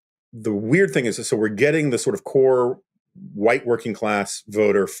weird thing is, so we're getting the sort of core white working class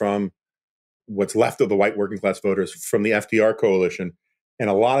voter from what's left of the white working class voters from the FDR coalition. And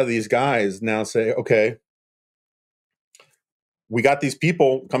a lot of these guys now say, okay, we got these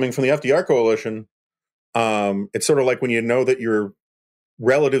people coming from the FDR coalition. It's sort of like when you know that your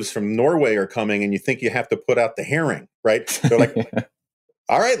relatives from Norway are coming and you think you have to put out the herring, right? They're like,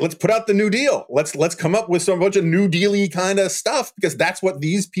 all right, let's put out the New Deal. Let's come up with some bunch of New Deal-y kind of stuff because that's what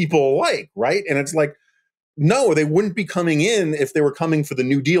these people like, right? And it's like, no, they wouldn't be coming in if they were coming for the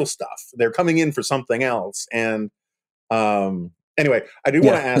New Deal stuff. They're coming in for something else. And anyway, I do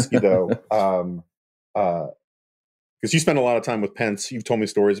want to ask you though, because you spend a lot of time with Pence. You've told me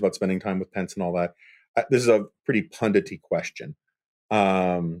stories about spending time with Pence and all that. This is a pretty pundity question.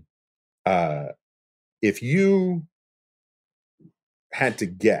 If you had to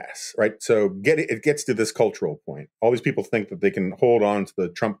guess, right? So it gets to this cultural point. All these people think that they can hold on to the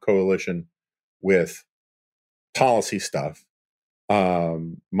Trump coalition with policy stuff.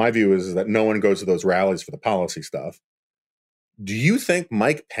 My view is that no one goes to those rallies for the policy stuff. Do you think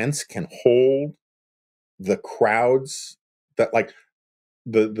Mike Pence can hold the crowds that like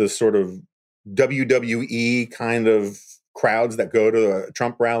the sort of WWE kind of crowds that go to a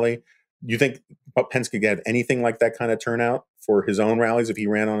Trump rally? You think Pence could get anything like that kind of turnout for his own rallies if he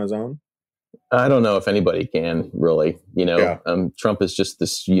ran on his own? I don't know if anybody can really. Yeah. Trump is just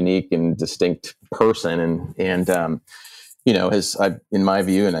this unique and distinct person, and in my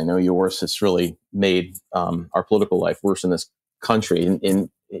view, and I know yours, has really made our political life worse in this country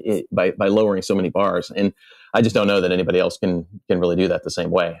by lowering so many bars. And I just don't know that anybody else can really do that the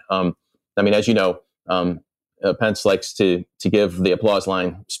same way. As you know, Pence likes to give the applause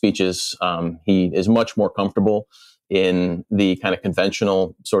line speeches. He is much more comfortable in the kind of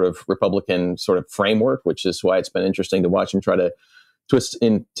conventional sort of Republican sort of framework, which is why it's been interesting to watch him try to twist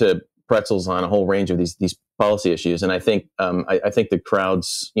into pretzels on a whole range of these policy issues. And I think I think the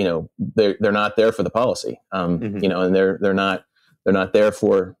crowds, they're not there for the policy, and they're not there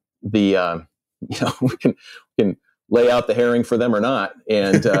for the we can lay out the herring for them or not,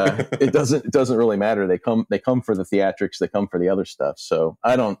 and it doesn't really matter. They come for the theatrics, they come for the other stuff. So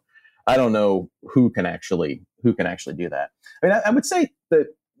I don't know who can actually do that. I would say that.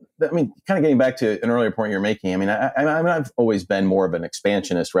 Kind of getting back to an earlier point you're making. I've always been more of an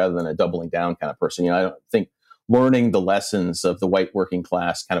expansionist rather than a doubling down kind of person. I don't think learning the lessons of the white working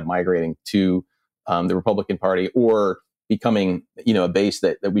class kind of migrating to the Republican Party or becoming, a base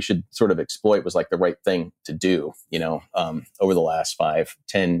that we should sort of exploit was like the right thing to do. Over the last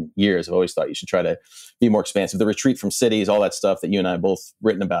 5-10 years, I've always thought you should try to be more expansive. The retreat from cities, all that stuff that you and I have both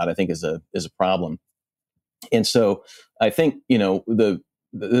written about, I think is a problem. And so I think,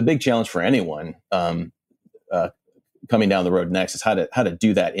 the big challenge for anyone coming down the road next is how to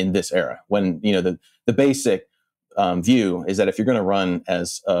do that in this era. When the basic view is that if you're going to run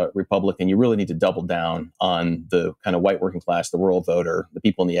as a Republican, you really need to double down on the kind of white working class, the rural voter, the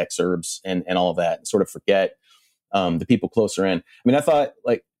people in the exurbs, and all of that, and sort of forget the people closer in. I thought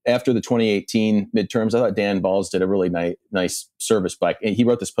after the 2018 midterms, I thought Dan Balls did a really nice service. He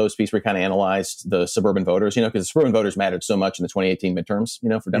wrote this post piece where he kind of analyzed the suburban voters, because the suburban voters mattered so much in the 2018 midterms,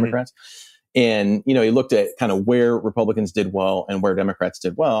 for Democrats. And, he looked at kind of where Republicans did well and where Democrats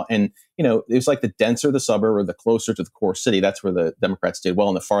did well. And, it was like the denser the suburb or the closer to the core city, that's where the Democrats did well.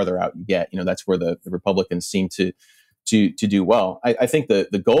 And the farther out you get, that's where the Republicans seem to do well. I think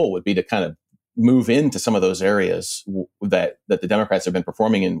the goal would be to kind of move into some of those areas that the Democrats have been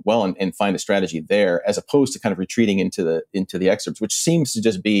performing in well and find a strategy there, as opposed to kind of retreating into the exurbs, which seems to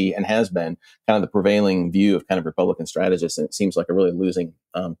just be and has been kind of the prevailing view of kind of Republican strategists. And it seems like a really losing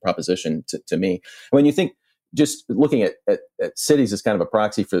proposition to me. When you think, just looking at cities as kind of a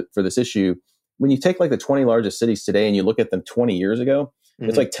proxy for this issue, when you take the 20 largest cities today and you look at them 20 years ago,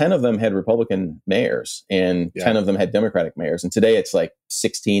 it's like 10 of them had Republican mayors and 10 of them had Democratic mayors. And today it's like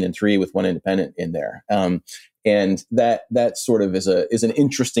 16-3 with one independent in there. And that sort of is an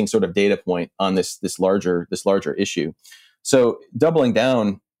interesting sort of data point on this larger issue. So doubling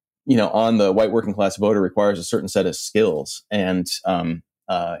down, on the white working class voter requires a certain set of skills. And I'm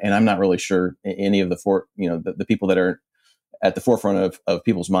not really sure any of the people that are at the forefront of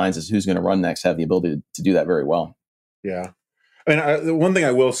people's minds as who's going to run next have the ability to do that very well. Yeah. The one thing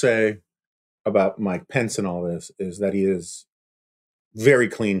I will say about Mike Pence and all this is that he is very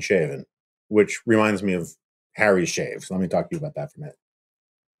clean shaven, which reminds me of Harry's shave. So let me talk to you about that for a minute.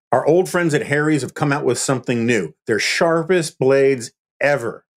 Our old friends at Harry's have come out with something new. Their sharpest blades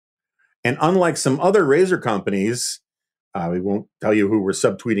ever. And unlike some other razor companies, we won't tell you who we're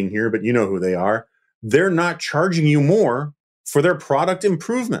subtweeting here, but you know who they are. They're not charging you more for their product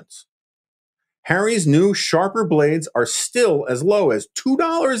improvements. Harry's new sharper blades are still as low as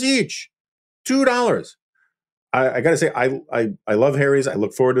 $2 each. $2. I got to say, I love Harry's. I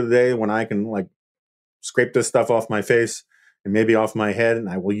look forward to the day when I can scrape this stuff off my face and maybe off my head, and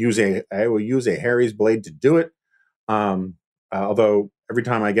I will use a Harry's blade to do it. Although every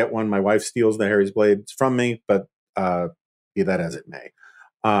time I get one, my wife steals the Harry's blades from me. But be that as it may,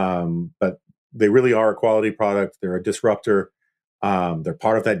 but they really are a quality product. They're a disruptor. They're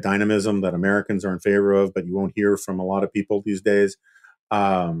part of that dynamism that Americans are in favor of, but you won't hear from a lot of people these days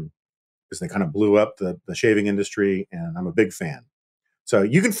because they kind of blew up the shaving industry, and I'm a big fan. So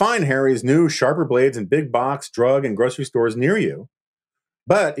you can find Harry's new sharper blades in big box, drug, and grocery stores near you.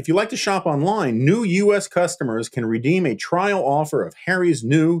 But if you like to shop online, new U.S. customers can redeem a trial offer of Harry's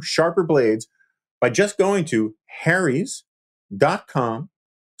new sharper blades by just going to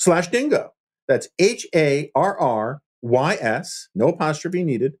harrys.com/dingo. That's HARRYS, no apostrophe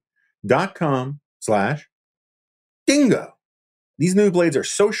needed, .com/dingo. These new blades are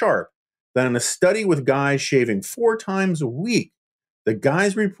so sharp that in a study with guys shaving 4 times a week, the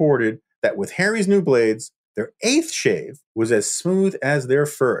guys reported that with Harry's new blades, their 8th shave was as smooth as their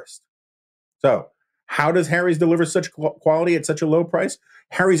first. So, how does Harry's deliver such quality at such a low price?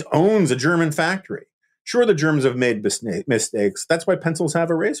 Harry's owns a German factory. Sure, the Germans have made mistakes. That's why pencils have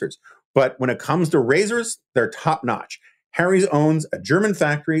erasers. But when it comes to razors, they're top notch. Harry's owns a German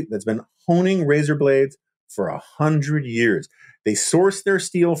factory that's been honing razor blades for 100 years. They source their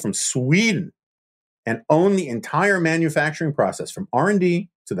steel from Sweden and own the entire manufacturing process from R&D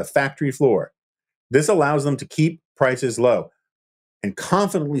to the factory floor. This allows them to keep prices low and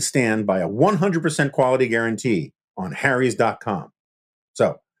confidently stand by a 100% quality guarantee on harrys.com.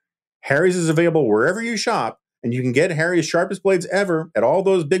 So, Harry's is available wherever you shop, and you can get Harry's sharpest blades ever at all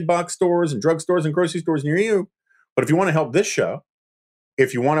those big box stores and drugstores and grocery stores near you. But if you want to help this show,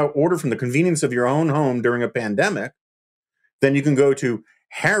 if you want to order from the convenience of your own home during a pandemic, then you can go to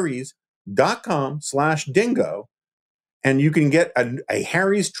harrys.com/dingo, and you can get a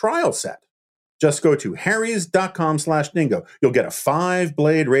Harry's trial set. Just go to harrys.com/dingo. You'll get a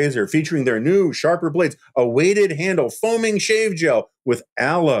 5-blade razor featuring their new sharper blades, a weighted handle foaming shave gel with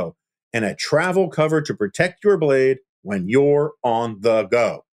aloe, and a travel cover to protect your blade when you're on the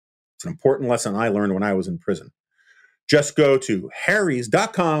go. It's an important lesson I learned when I was in prison. Just go to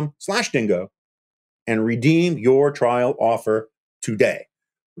harrys.com/dingo and redeem your trial offer today.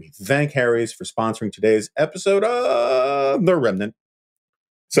 We thank Harry's for sponsoring today's episode of The Remnant.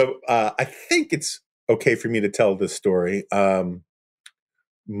 So I think it's okay for me to tell this story.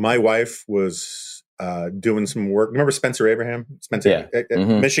 My wife was doing some work. Remember Spencer Abraham? Spencer,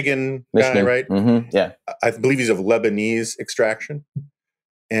 Michigan guy, right? Mm-hmm. Yeah. I believe he's of Lebanese extraction.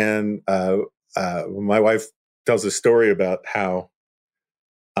 And my wife tells a story about how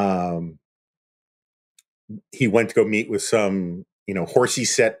he went to go meet with some, horsey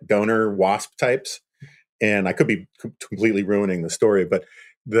set donor wasp types. And I could be completely ruining the story, but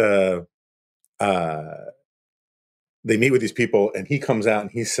they meet with these people, and he comes out and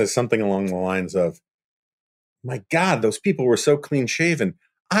he says something along the lines of, "My God, those people were so clean shaven.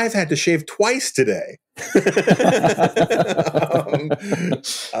 I've had to shave twice today."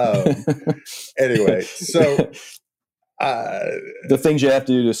 Anyway, so the things you have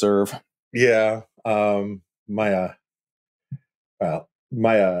to do to serve. Yeah.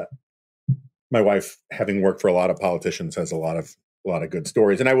 My wife, having worked for a lot of politicians, has a lot of good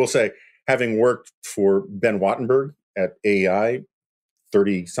stories. And I will say, having worked for Ben Wattenberg at AEI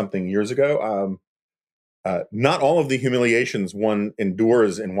 30-something years ago, not all of the humiliations one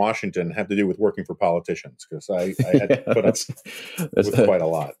endures in Washington have to do with working for politicians, because I had to put up with quite a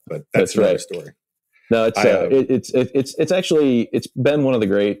lot. But that's another story. No, it's actually been one of the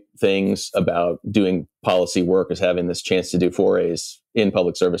great things about doing policy work, is having this chance to do forays in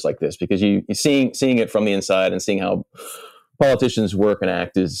public service like this, because you seeing it from the inside and seeing how politicians work and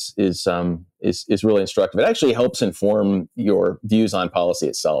act is really instructive. It actually helps inform your views on policy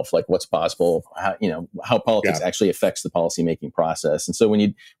itself, like what's possible, how politics actually affects the policymaking process. And so when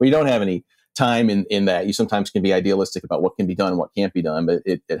you don't have any time in that, you sometimes can be idealistic about what can be done and what can't be done, but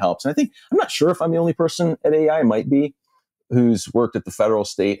it helps. And I'm not sure if I'm the only person at AI, I might be, who's worked at the federal,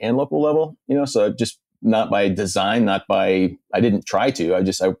 state, and local level, so just not by design, I didn't try to. I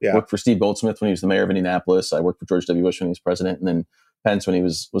worked for Steve Goldsmith when he was the mayor of Indianapolis. I worked for George W. Bush when he was president, and then Pence when he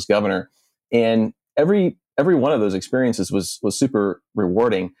was governor. And every one of those experiences was super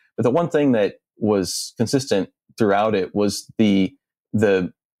rewarding. But the one thing that was consistent throughout it was the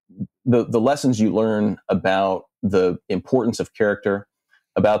lessons you learn about the importance of character,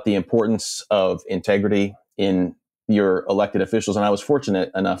 about the importance of integrity in your elected officials. And I was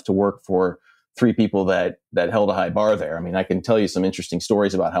fortunate enough to work for 3 people that held a high bar there. I mean, I can tell you some interesting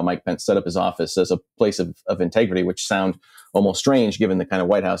stories about how Mike Pence set up his office as a place of integrity, which sound almost strange given the kind of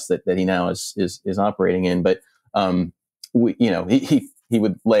White House that he now is operating in. But he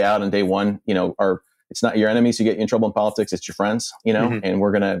would lay out on day one, it's not your enemies who get you in trouble in politics, it's your friends, and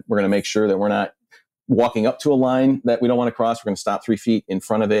we're gonna make sure that we're not walking up to a line that we don't want to cross. We're going to stop 3 feet in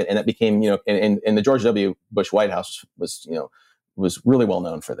front of it. And that became, and the George W. Bush White House was really well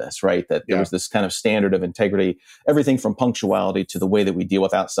known for this, right? That there was this kind of standard of integrity, everything from punctuality to the way that we deal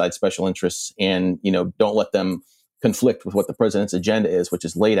with outside special interests, and, don't let them conflict with what the president's agenda is, which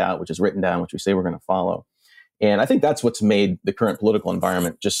is laid out, which is written down, which we say we're going to follow. And I think that's what's made the current political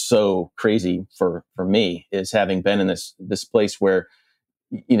environment just so crazy for me, is having been in this place where,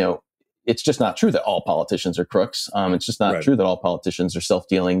 it's just not true that all politicians are crooks. It's just not true that all politicians are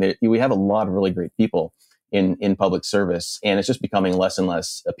self-dealing. We have a lot of really great people in public service, and it's just becoming less and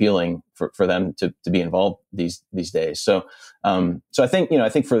less appealing for them to be involved these days. So I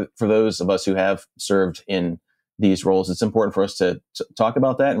think for those of us who have served in these roles, it's important for us to talk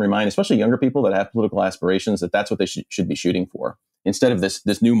about that and remind, especially younger people that have political aspirations, that that's what they should be shooting for, instead of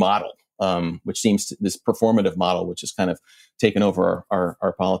this new model, which seems this performative model, which has kind of taken over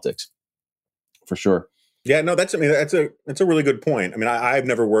our politics, for sure. Yeah, no, that's a really good point. I mean, I've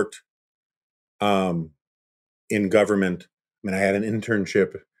never worked in government. I mean, I had an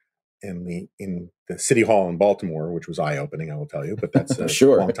internship in the city hall in Baltimore, which was eye-opening, I will tell you, but that's a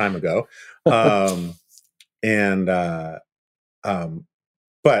sure. long time ago.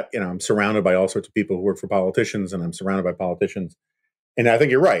 But I'm surrounded by all sorts of people who work for politicians, and I'm surrounded by politicians. And I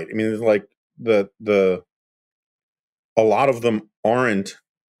think you're right. I mean, it's like a lot of them aren't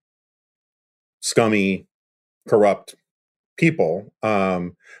scummy, corrupt people.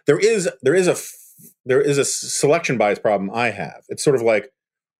 There is a selection bias problem I have. It's sort of like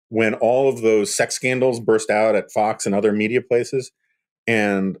when all of those sex scandals burst out at Fox and other media places,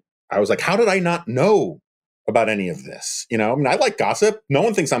 and I was like, how did I not know about any of this? I mean, I like gossip. No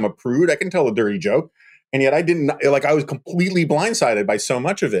one thinks I'm a prude. I can tell a dirty joke. And yet I didn't, I was completely blindsided by so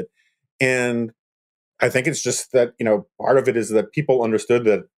much of it. And I think it's just that, part of it is that people understood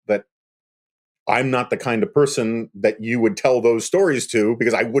that I'm not the kind of person that you would tell those stories to,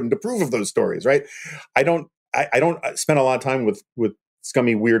 because I wouldn't approve of those stories, right? I don't spend a lot of time with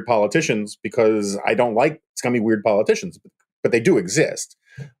scummy, weird politicians, because I don't like scummy, weird politicians, but they do exist.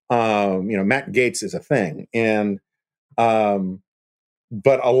 Matt Gaetz is a thing. And,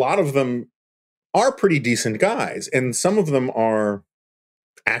 but a lot of them are pretty decent guys. And some of them are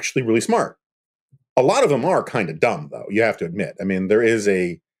actually really smart. A lot of them are kind of dumb, though, you have to admit. I mean, there is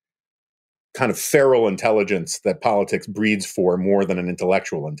a kind of feral intelligence that politics breeds for more than an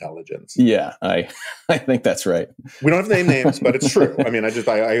intellectual intelligence. Yeah, I think that's right. We don't have to name names, but it's true. I mean,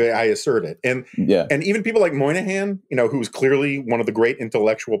 I assert it. And even people like Moynihan, who's clearly one of the great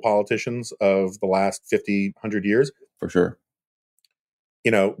intellectual politicians of the last 50, 100 years. For sure.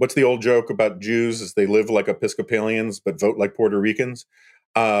 What's the old joke about Jews is they live like Episcopalians, but vote like Puerto Ricans?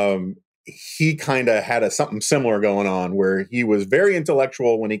 He kind of had something similar going on, where he was very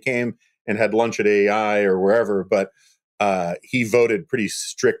intellectual when he came and had lunch at AI or wherever, but he voted pretty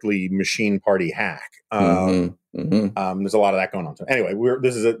strictly machine party hack. There's a lot of that going on. So anyway,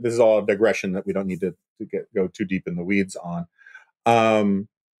 this is all a digression that we don't need to go too deep in the weeds on.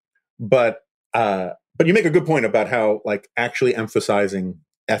 But you make a good point about how, like, actually emphasizing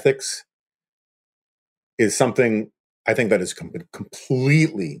ethics is something I think that is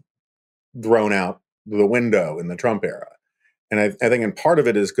completely thrown out the window in the Trump era. And I think in part of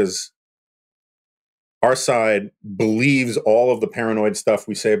it is because our side believes all of the paranoid stuff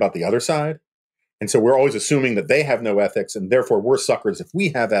we say about the other side. And so we're always assuming that they have no ethics, and therefore we're suckers if we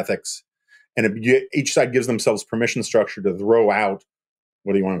have ethics. And each side gives themselves permission structure to throw out,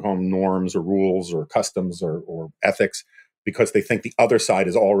 whether you want to call them norms or rules or customs or ethics, because they think the other side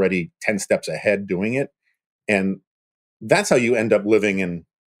is already 10 steps ahead doing it. And that's how you end up living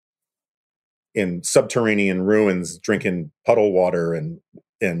in subterranean ruins, drinking puddle water and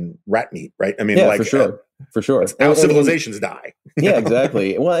rat meat, right? I mean, yeah, for sure. How civilizations die. Yeah,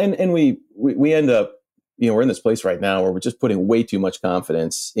 exactly. Well, and we end up, we're in this place right now where we're just putting way too much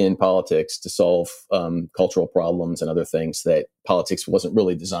confidence in politics to solve cultural problems and other things that politics wasn't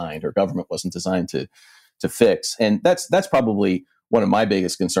really designed, or government wasn't designed to fix. And that's probably one of my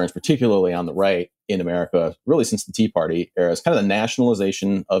biggest concerns, particularly on the right in America, really since the Tea Party era, is kind of the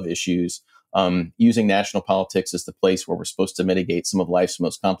nationalization of issues, using national politics as the place where we're supposed to mitigate some of life's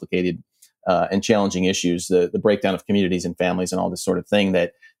most complicated and challenging issues, the breakdown of communities and families and all this sort of thing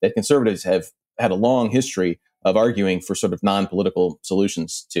that conservatives have had a long history of arguing for sort of non-political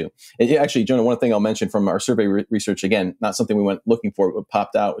solutions to. And actually, Jonah, one thing I'll mention from our survey research, again, not something we went looking for, but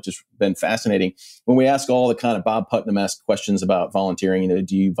popped out, which has been fascinating. When we ask all the kind of Bob Putnam-esque questions about volunteering,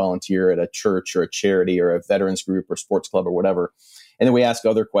 do you volunteer at a church or a charity or a veterans group or sports club or whatever? And then we ask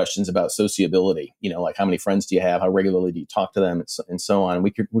other questions about sociability, like how many friends do you have? How regularly do you talk to them? And so on. And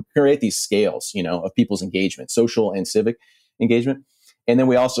we create these scales, of people's engagement, social and civic engagement. And then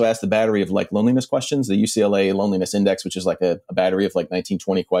we also ask the battery of like loneliness questions, the UCLA Loneliness Index, which is like a battery of like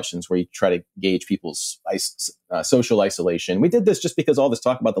 1920 questions where you try to gauge people's social isolation. We did this just because all this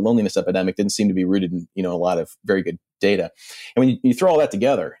talk about the loneliness epidemic didn't seem to be rooted in, a lot of very good data. And when you throw all that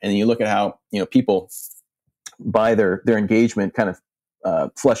together and you look at how, people by their engagement kind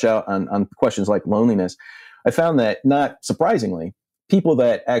of flesh out on questions like loneliness, I found that, not surprisingly, people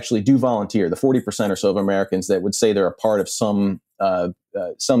that actually do volunteer, the 40% or so of Americans that would say they're a part of some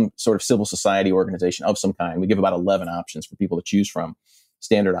some sort of civil society organization of some kind. We give about 11 options for people to choose from,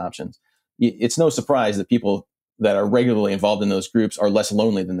 standard options. It's no surprise that people that are regularly involved in those groups are less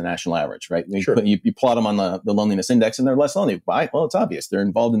lonely than the national average, right? Sure. You plot them on the loneliness index and they're less lonely. Why? Well, it's obvious. They're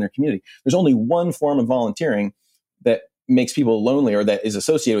involved in their community. There's only one form of volunteering that makes people lonely, or that is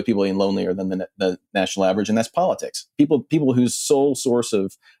associated with people being lonelier than the national average, and that's politics. People whose sole source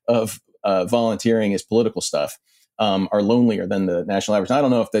of volunteering is political stuff are lonelier than the national average. And I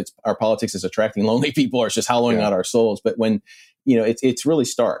don't know if that's our politics is attracting lonely people or it's just hollowing out our souls, but when it's really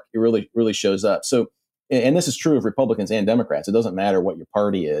stark. It really shows up. So, and this is true of Republicans and Democrats. It doesn't matter what your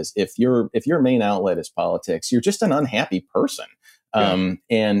party is. If your main outlet is politics, you're just an unhappy person. Yeah.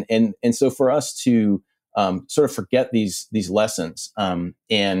 And so for us to sort of forget these lessons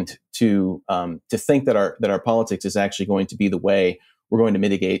and to think that our politics is actually going to be the way we're going to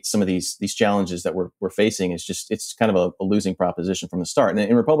mitigate some of these challenges that we're facing it's kind of a losing proposition from the start.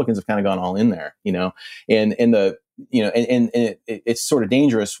 And Republicans have kind of gone all in there, it's sort of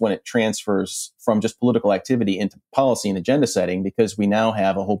dangerous when it transfers from just political activity into policy and agenda setting, because we now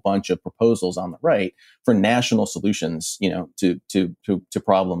have a whole bunch of proposals on the right for national solutions, to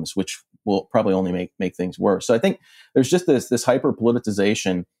problems, which will probably only make things worse. So I think there's just this hyper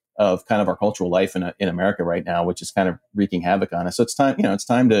politicization of kind of our cultural life in America right now, which is kind of wreaking havoc on us. So it's time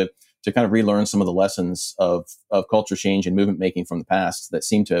to kind of relearn some of the lessons of culture change and movement making from the past that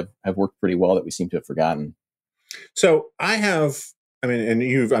seem to have worked pretty well, that we seem to have forgotten. So I'm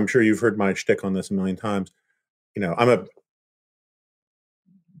sure you've heard my shtick on this a million times. I'm a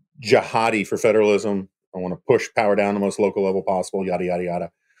jihadi for federalism. I want to push power down the most local level possible, yada, yada,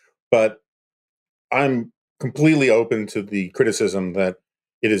 yada. But I'm completely open to the criticism that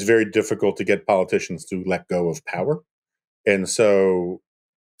it is very difficult to get politicians to let go of power. And so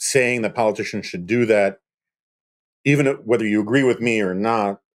saying that politicians should do that, even whether you agree with me or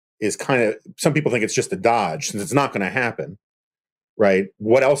not, is kind of, some people think it's just a dodge since it's not going to happen, right?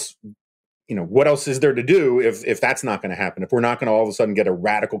 What else is there to do if that's not going to happen? If we're not going to all of a sudden get a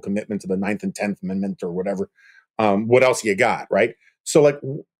radical commitment to the 9th and 10th Amendment or whatever, what else you got, right? So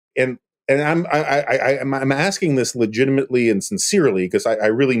and I'm asking this legitimately and sincerely because I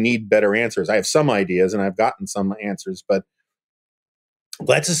really need better answers. I have some ideas and I've gotten some answers, but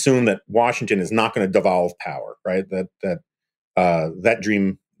let's assume that Washington is not going to devolve power, right? That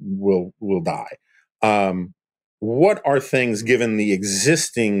dream will die. What are things, given the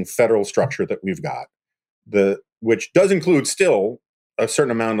existing federal structure that we've got, which does include still a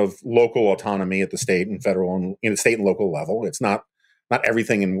certain amount of local autonomy at the state and federal and in the state and local level? It's not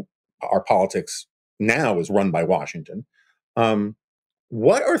everything in our politics now is run by Washington.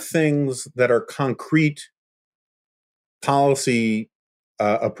 What are things that are concrete policy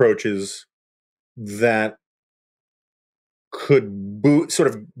approaches that could sort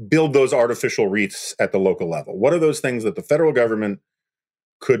of build those artificial wreaths at the local level? What are those things that the federal government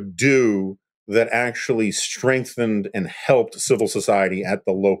could do that actually strengthened and helped civil society at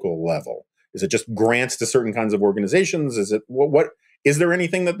the local level? Is it just grants to certain kinds of organizations? Is it what is there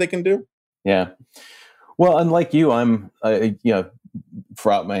anything that they can do? Yeah. Well, unlike you, I'm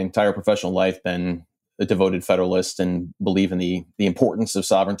throughout my entire professional life been a devoted federalist and believe in the importance of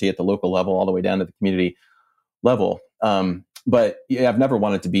sovereignty at the local level all the way down to the community level. But yeah, I've never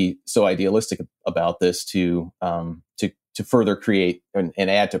wanted to be so idealistic about this to further create and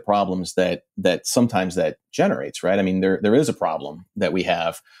add to problems that sometimes that generates, right? I mean, there is a problem that we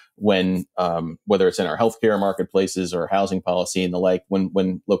have when whether it's in our healthcare marketplaces or housing policy and the like,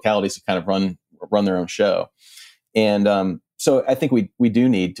 when localities kind of run their own show. And so I think we do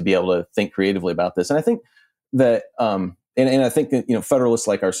need to be able to think creatively about this. And I think that and I think that federalists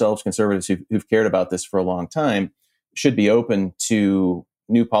like ourselves, conservatives who've cared about this for a long time, should be open to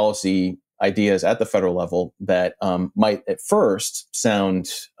new policy ideas at the federal level that might at first sound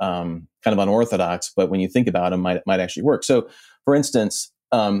kind of unorthodox, but when you think about them, might actually work. So, for instance,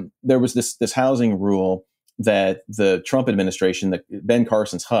 there was this housing rule that the Trump administration, that Ben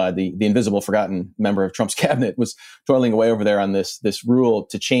Carson's HUD, the invisible, forgotten member of Trump's cabinet, was toiling away over there on this rule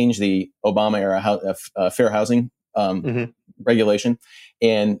to change the Obama era fair housing regulation.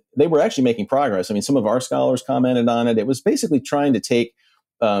 And they were actually making progress. I mean, some of our scholars commented on it. It was basically trying to take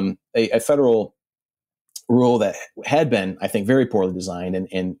a federal rule that had been, I think, very poorly designed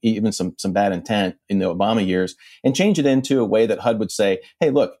and even some bad intent in the Obama years, and change it into a way that HUD would say, hey,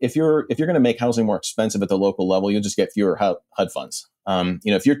 look, if you're going to make housing more expensive at the local level, you'll just get fewer HUD funds.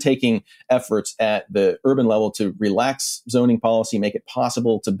 If you're taking efforts at the urban level to relax zoning policy, make it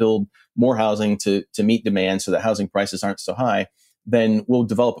possible to build more housing to meet demand so that housing prices aren't so high, then we'll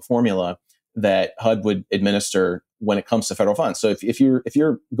develop a formula that HUD would administer when it comes to federal funds. So if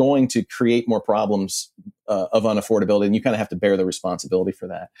you're going to create more problems of unaffordability, then you kind of have to bear the responsibility for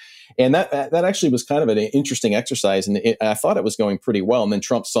that. And that actually was kind of an interesting exercise, and I thought it was going pretty well. And then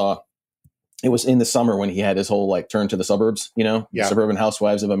Trump saw. It was in the summer when he had his whole like turn to the suburbs, suburban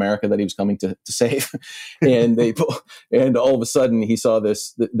housewives of America that he was coming to save. And and all of a sudden he saw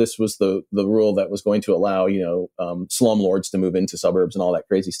this was the rule that was going to allow, slumlords to move into suburbs and all that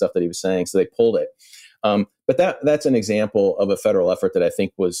crazy stuff that he was saying. So they pulled it. But that's an example of a federal effort that I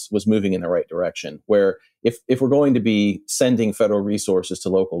think was moving in the right direction, where if we're going to be sending federal resources to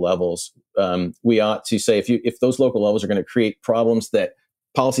local levels, we ought to say if those local levels are going to create problems that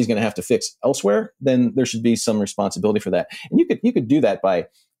policy is going to have to fix elsewhere, then there should be some responsibility for that. And you could do that by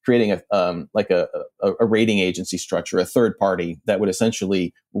creating a rating agency structure, a third party that would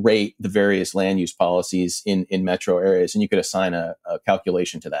essentially rate the various land use policies in metro areas, and you could assign a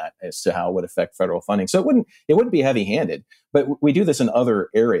calculation to that as to how it would affect federal funding. So it wouldn't be heavy-handed, but we do this in other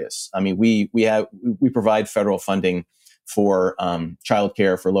areas. I mean, we provide federal funding for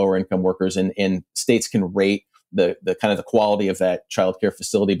childcare for lower income workers, and states can rate the kind of the quality of that childcare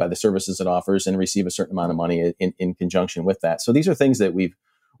facility by the services it offers and receive a certain amount of money in conjunction with that. So these are things that we've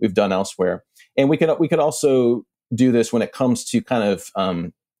done elsewhere. And we could also do this when it comes to kind of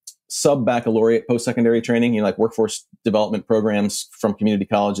sub-baccalaureate post-secondary training, like workforce development programs from community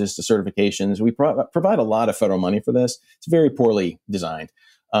colleges to certifications. We provide a lot of federal money for this. It's very poorly designed.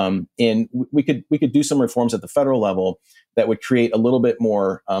 And we could do some reforms at the federal level that would create a little bit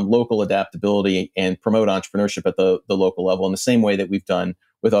more local adaptability and promote entrepreneurship at the local level in the same way that we've done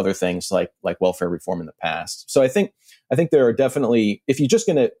with other things like welfare reform in the past. So I think there are definitely, if you're just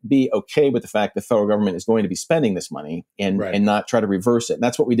going to be okay with the fact the federal government is going to be spending this money and not try to reverse it, and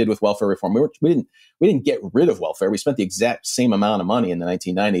that's what we did with welfare reform. We didn't get rid of welfare. We spent the exact same amount of money in the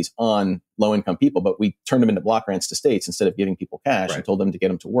 1990s on low income people, but we turned them into block grants to states instead of giving people cash and told them to get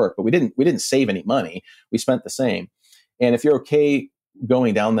them to work. But we didn't save any money. We spent the same. And if you're okay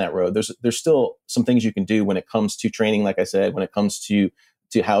going down that road, there's still some things you can do when it comes to training, like I said, when it comes to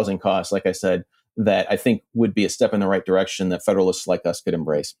housing costs, like I said, that I think would be a step in the right direction that federalists like us could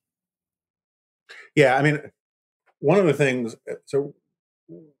embrace. Yeah, I mean, one of the things, so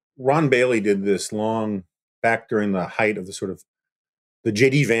Ron Bailey did this long, back during the height of the sort of the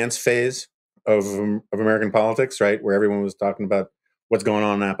J.D. Vance phase of American politics, right, where everyone was talking about what's going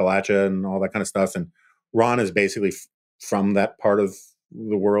on in Appalachia and all that kind of stuff. And Ron is basically from that part of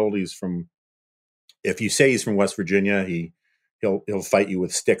the world. He's from, if you say he's from West Virginia, he'll fight you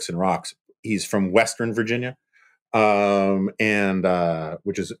with sticks and rocks. He's from Western Virginia,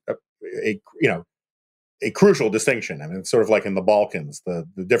 which is a crucial distinction. I mean, it's sort of like in the Balkans, the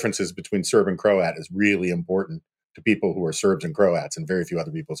differences between Serb and Croat is really important to people who are Serbs and Croats and very few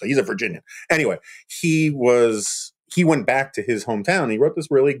other people. So he's a Virginian. Anyway, he went back to his hometown. He wrote this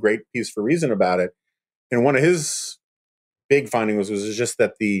really great piece for Reason about it. And one of his big findings was just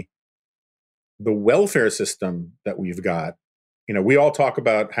that the welfare system that we've got, we all talk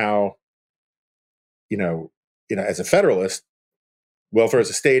about how, as a federalist, welfare is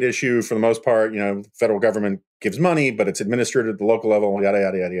a state issue for the most part. Federal government gives money, but it's administered at the local level, yada,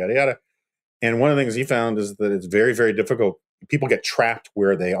 yada, yada, yada, yada. And one of the things he found is that it's very, very difficult. People get trapped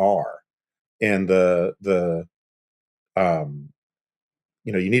where they are. And you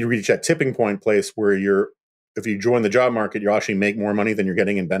need to reach that tipping point place where if you join the job market, you actually make more money than you're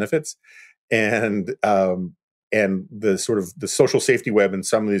getting in benefits. And the sort of the social safety web in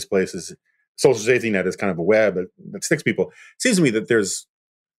some of these places, social safety net is kind of a web that sticks people. It seems to me that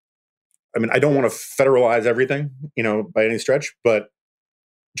I don't want to federalize everything, by any stretch, but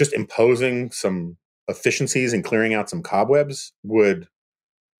just imposing some efficiencies and clearing out some cobwebs would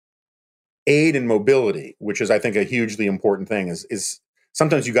aid in mobility, which is, I think, a hugely important thing. Is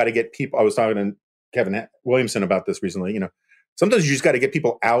sometimes you got to get people. I was talking to Kevin Williamson about this recently. Sometimes you just got to get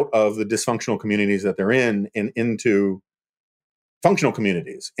people out of the dysfunctional communities that they're in and into functional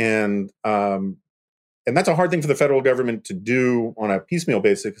communities. And that's a hard thing for the federal government to do on a piecemeal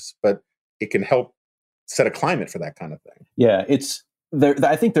basis, but it can help set a climate for that kind of thing. Yeah, it's there.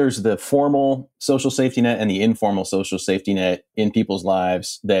 I think there's the formal social safety net and the informal social safety net in people's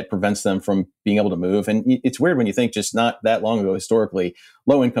lives that prevents them from being able to move. And it's weird when you think just not that long ago, historically,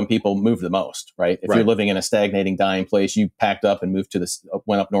 low income people move the most, right? If you're living in a stagnating, dying place, you packed up and moved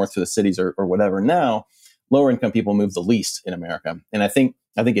went up north to the cities or whatever. Now, lower income people move the least in America. And I think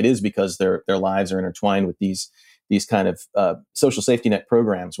it is because their lives are intertwined with these kind of social safety net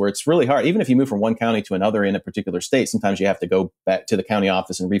programs where it's really hard. Even if you move from one county to another in a particular state, sometimes you have to go back to the county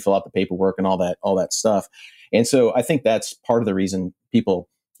office and refill out the paperwork and all that stuff. And so I think that's part of the reason people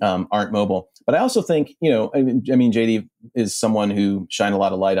aren't mobile. But I also think, JD is someone who shined a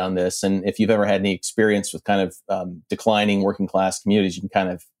lot of light on this. And if you've ever had any experience with kind of declining working class communities, you can kind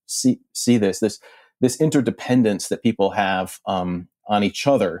of see this interdependence that people have on each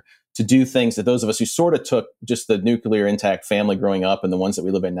other to do things that those of us who sort of took just the nuclear intact family growing up and the ones that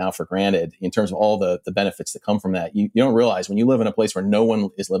we live in now for granted, in terms of all the benefits that come from that. You don't realize when you live in a place where no one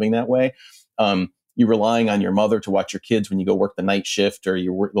is living that way, you're relying on your mother to watch your kids when you go work the night shift, or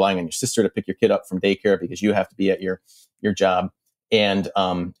you're relying on your sister to pick your kid up from daycare because you have to be at your job. And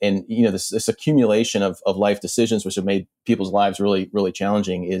this accumulation of life decisions, which have made people's lives really, really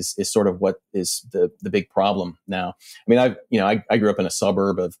challenging, is sort of what is the big problem now. I mean, I grew up in a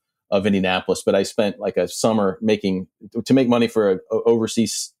suburb of Indianapolis, but I spent like a summer to make money for an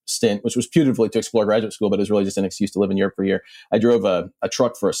overseas stint, which was putatively to explore graduate school, but it was really just an excuse to live in Europe for a year. I drove a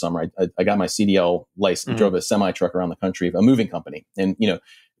truck for a summer. I got my CDL license, drove a semi truck around the country, a moving company, and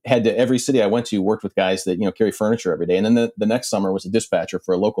had to every city I went to worked with guys that carry furniture every day. And then the next summer was a dispatcher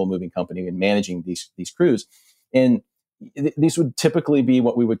for a local moving company and managing these crews. And these would typically be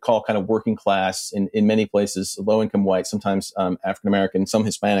what we would call kind of working class in many places, low income white, sometimes African American, some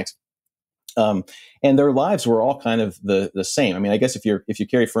Hispanics. And their lives were all kind of the same. I mean, I guess if you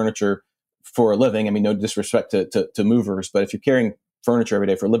carry furniture for a living, I mean, no disrespect to movers, but if you're carrying furniture every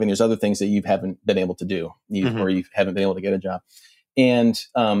day for a living, there's other things that you haven't been able to do, or you haven't been able to get a job. And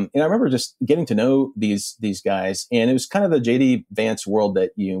I remember just getting to know these guys, and it was kind of the JD Vance world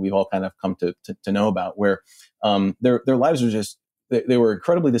that we've all kind of come to know about, where their lives were just they were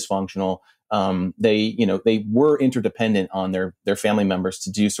incredibly dysfunctional. They were interdependent on their family members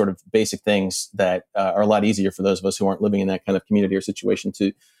to do sort of basic things that are a lot easier for those of us who aren't living in that kind of community or situation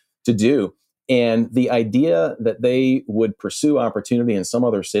to do. And the idea that they would pursue opportunity in some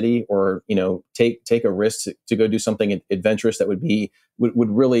other city, or take a risk to go do something adventurous that would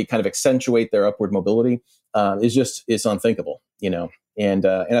really kind of accentuate their upward mobility is unthinkable. And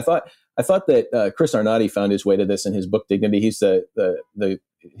I thought that Chris Arnott found his way to this in his book Dignity. He's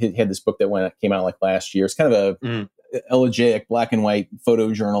he had this book that came out like last year. It's kind of a elegiac black and white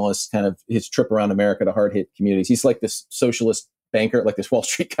photojournalist, kind of his trip around America to hard hit communities. He's like this socialist banker, like this Wall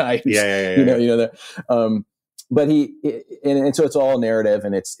Street guy. But so it's all narrative,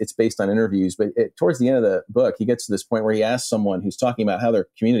 and it's based on interviews. But towards the end of the book, he gets to this point where he asks someone who's talking about how their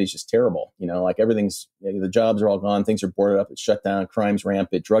community is just terrible. Like everything's, the jobs are all gone, things are boarded up, it's shut down, crime's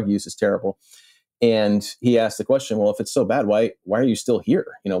rampant, drug use is terrible. And he asked the question, well, if it's so bad, why are you still here?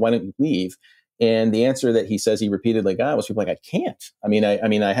 Why don't you leave? And the answer that he says he repeatedly got was people like, I can't. I mean,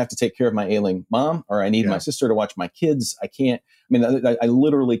 I have to take care of my ailing mom, or I need my sister to watch my kids. I can't. I mean, I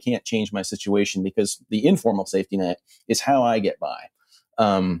literally can't change my situation because the informal safety net is how I get by.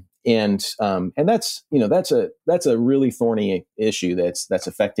 And that's a really thorny issue that's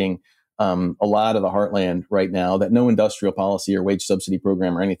affecting a lot of the heartland right now, that no industrial policy or wage subsidy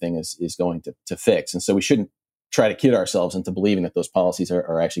program or anything is going to fix. And so we shouldn't try to kid ourselves into believing that those policies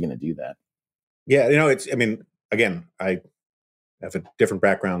are actually going to do that. Yeah, again, I have a different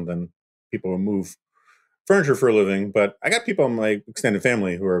background than people who move furniture for a living, but I got people in my extended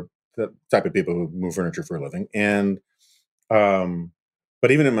family who are the type of people who move furniture for a living. And,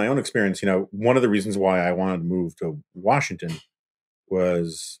 but even in my own experience, one of the reasons why I wanted to move to Washington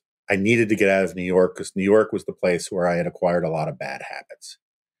was I needed to get out of New York, because New York was the place where I had acquired a lot of bad habits.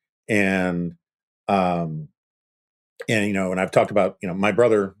 And I've talked about, my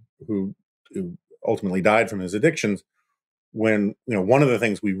brother who ultimately died from his addictions, when, one of the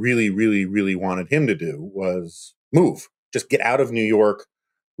things we really, really, really wanted him to do was move, just get out of New York.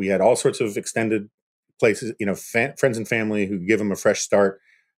 We had all sorts of extended places, friends and family who give him a fresh start.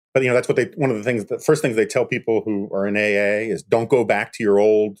 But, that's what the first things they tell people who are in AA is don't go back to your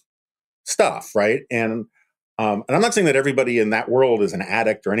old stuff. Right. And I'm not saying that everybody in that world is an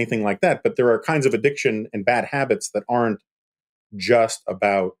addict or anything like that, but there are kinds of addiction and bad habits that aren't just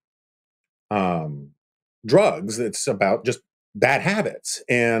about drugs. It's about just bad habits.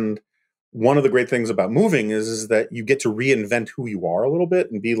 And one of the great things about moving is that you get to reinvent who you are a little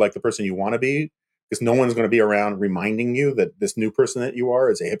bit and be like the person you want to be, because no one's going to be around reminding you that this new person that you are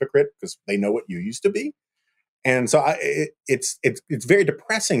is a hypocrite because they know what you used to be. And so it's very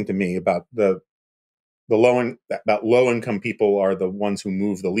depressing to me about low income people are the ones who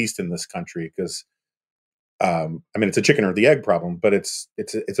move the least in this country, because it's a chicken or the egg problem, but it's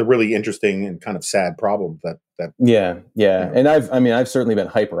a really interesting and kind of sad problem that. Yeah. And I've certainly been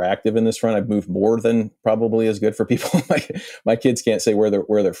hyperactive in this front. I've moved more than probably is good for people. My kids can't say where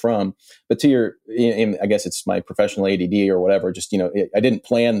they're from, but I guess it's my professional ADD or whatever. Just, I didn't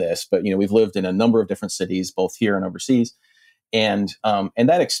plan this, but we've lived in a number of different cities, both here and overseas. And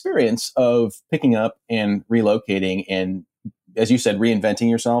that experience of picking up and relocating and, as you said, reinventing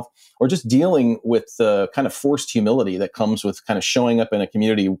yourself, or just dealing with the kind of forced humility that comes with kind of showing up in a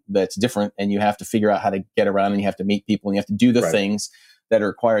community that's different, and you have to figure out how to get around, and you have to meet people, and you have to do the things that are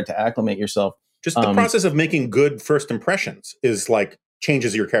required to acclimate yourself. Just the process of making good first impressions is like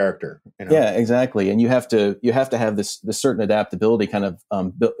changes your character. You know? Yeah, exactly. And you have to have this certain adaptability kind of,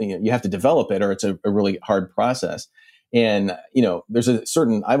 you have to develop it, or it's a really hard process. And, there's a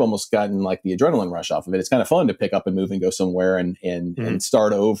certain, I've almost gotten like the adrenaline rush off of it. It's kind of fun to pick up and move and go somewhere and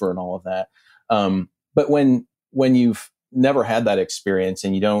start over and all of that. But when you've never had that experience,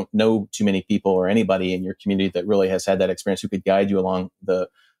 and you don't know too many people or anybody in your community that really has had that experience who could guide you along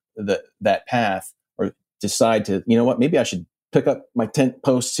that path, or decide to, maybe I should pick up my tent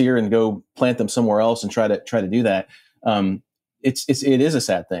posts here and go plant them somewhere else and try to do that. It is a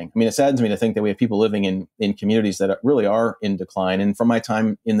sad thing. I mean, it saddens me to think that we have people living in communities that really are in decline. And from my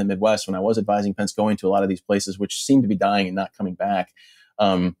time in the Midwest, when I was advising Pence going to a lot of these places, which seem to be dying and not coming back,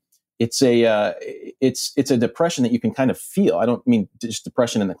 it's a depression that you can kind of feel. I don't mean just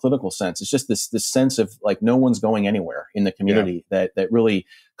depression in the clinical sense. It's just this sense of like no one's going anywhere in the community that really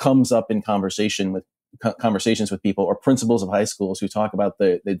comes up in conversations with people, or principals of high schools who talk about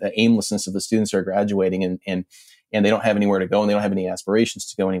the aimlessness of the students who are graduating, and they don't have anywhere to go, and they don't have any aspirations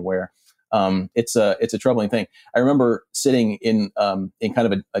to go anywhere. It's a troubling thing. I remember sitting in kind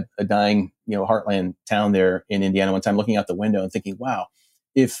of a dying, heartland town there in Indiana one time, looking out the window and thinking, wow,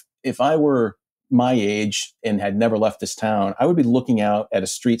 if I were my age and had never left this town, I would be looking out at a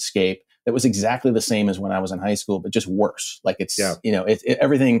streetscape that was exactly the same as when I was in high school, but just worse. Like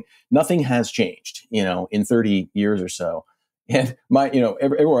everything, nothing has changed, in 30 years or so. And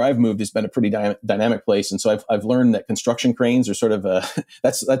everywhere I've moved has been a pretty dynamic place. And so I've learned that construction cranes are sort of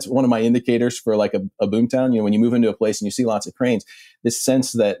that's one of my indicators for like a boomtown. When you move into a place and you see lots of cranes, this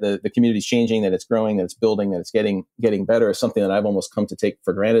sense that the community's changing, that it's growing, that it's building, that it's getting better is something that I've almost come to take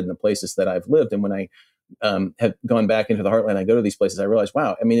for granted in the places that I've lived. And when I have gone back into the heartland, I go to these places, I realize,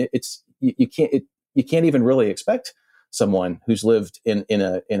 wow, I mean, you can't even really expect someone who's lived in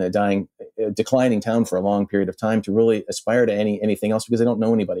a declining town for a long period of time to really aspire to anything else, because they don't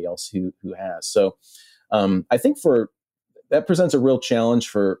know anybody else who has. So I think that presents a real challenge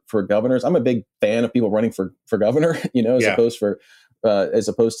for governors. I'm a big fan of people running for governor, as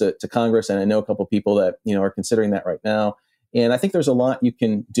opposed to Congress. And I know a couple of people that, are considering that right now. And I think there's a lot you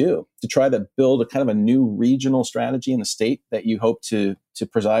can do to try to build a kind of a new regional strategy in the state that you hope to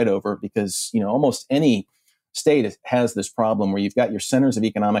preside over, because, almost any state has this problem where you've got your centers of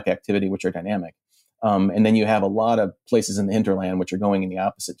economic activity, which are dynamic. And then you have a lot of places in the hinterland which are going in the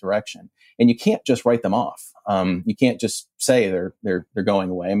opposite direction. And you can't just write them off. You can't just say they're going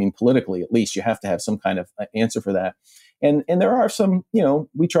away. I mean, politically, at least, you have to have some kind of answer for that. And there are some,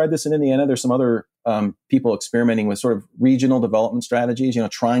 we tried this in Indiana. There's some other people experimenting with sort of regional development strategies,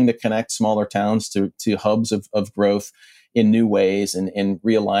 trying to connect smaller towns to hubs of growth in new ways, and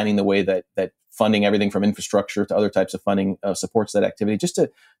realigning the way that funding, everything from infrastructure to other types of funding, supports that activity, just to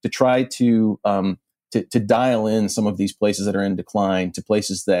try to dial in some of these places that are in decline to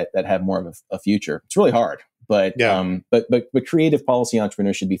places that have more of a future. It's really hard, but creative policy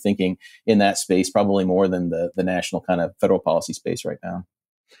entrepreneurs should be thinking in that space probably more than the national kind of federal policy space right now.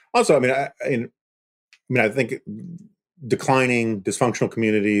 Also, I think declining, dysfunctional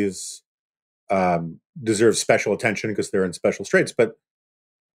communities deserve special attention because they're in special straits, but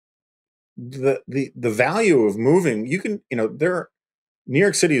the value of moving, New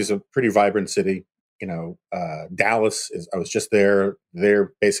York City is a pretty vibrant city. Dallas is, I was just there.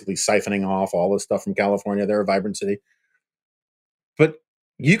 They're basically siphoning off all the stuff from California. They're a vibrant city. But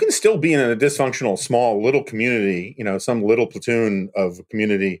you can still be in a dysfunctional, small, little community, some little platoon of a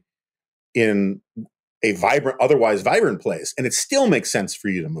community in a otherwise vibrant place. And it still makes sense for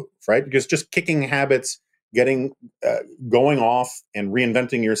you to move, right? Because just kicking habits, going off and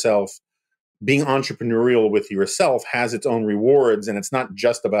reinventing yourself, being entrepreneurial with yourself has its own rewards, and it's not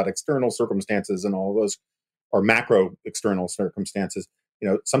just about external circumstances and all those, or macro external circumstances.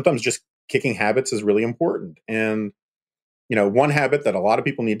 Sometimes just kicking habits is really important. And, one habit that a lot of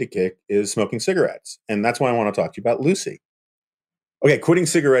people need to kick is smoking cigarettes. And that's why I want to talk to you about Lucy. Okay, quitting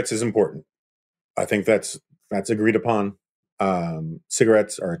cigarettes is important. I think that's agreed upon.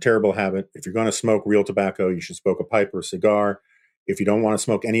 Cigarettes are a terrible habit. If you're going to smoke real tobacco, you should smoke a pipe or a cigar. If you don't want to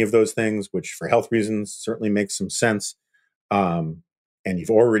smoke any of those things, which for health reasons certainly makes some sense, and you've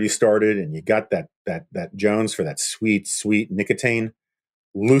already started and you got that Jones for that sweet, sweet nicotine,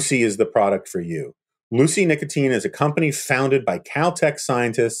 Lucy is the product for you. Lucy Nicotine is a company founded by Caltech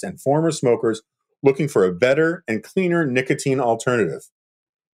scientists and former smokers looking for a better and cleaner nicotine alternative.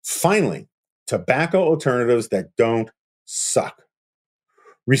 Finally, tobacco alternatives that don't suck.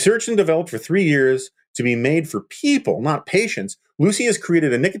 Researched and developed for 3 years to be made for people, not patients, Lucy has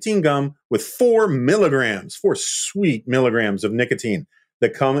created a nicotine gum with 4 sweet milligrams of nicotine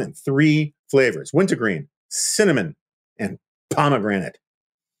that come in 3 flavors: wintergreen, cinnamon, and pomegranate.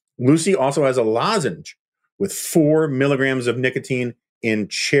 Lucy also has a lozenge with 4 milligrams of nicotine in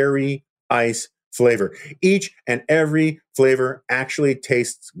cherry ice flavor. Each and every flavor actually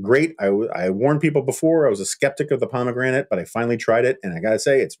tastes great. I warned people before, I was a skeptic of the pomegranate, but I finally tried it, and I gotta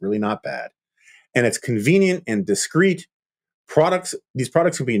say, it's really not bad. And it's convenient and discreet. These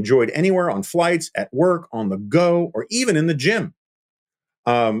products can be enjoyed anywhere, on flights, at work, on the go, or even in the gym.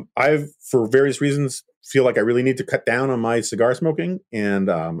 For various reasons, feel like I really need to cut down on my cigar smoking, and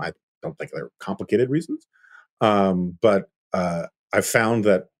I don't think they're complicated reasons. But I've found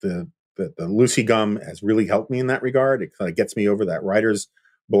that the Lucy gum has really helped me in that regard. It kind of gets me over that writer's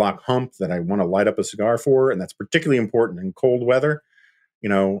block hump that I want to light up a cigar for, and that's particularly important in cold weather.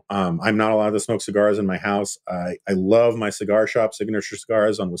 I'm not allowed to smoke cigars in my house. I love my cigar shop, Signature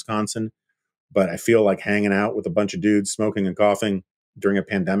Cigars on Wisconsin, but I feel like hanging out with a bunch of dudes smoking and coughing during a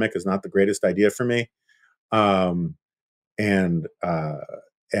pandemic is not the greatest idea for me. And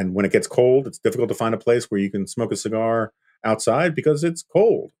when it gets cold, it's difficult to find a place where you can smoke a cigar outside because it's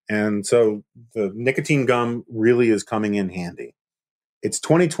cold. And so the nicotine gum really is coming in handy. It's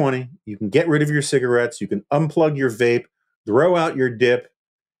 2020. You can get rid of your cigarettes. You can unplug your vape, throw out your dip,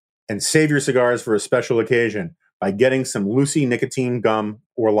 and save your cigars for a special occasion by getting some Lucy nicotine gum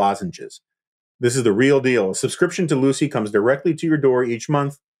or lozenges. This is the real deal. A subscription to Lucy comes directly to your door each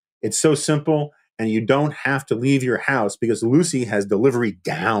month. It's so simple, and you don't have to leave your house because Lucy has delivery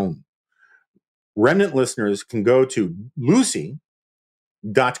down. Remnant listeners can go to lucy.co,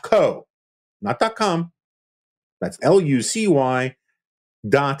 not .com. That's LUCY.co,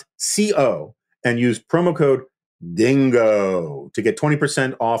 and use promo code DINGO to get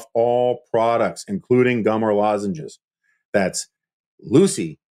 20% off all products, including gum or lozenges. That's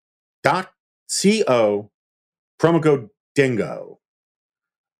lucy.co, promo code DINGO.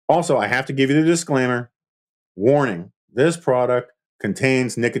 Also, I have to give you the disclaimer. Warning, this product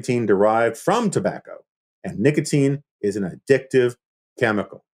contains nicotine derived from tobacco, and nicotine is an addictive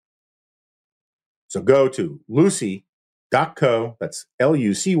chemical. So go to lucy.co, that's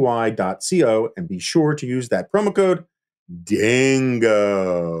LUCY.co, and be sure to use that promo code DINGO.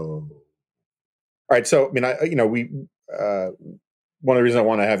 All right, so one of the reasons I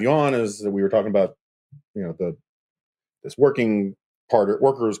want to have you on is that we were talking about, this workers'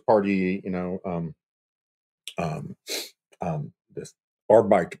 party, this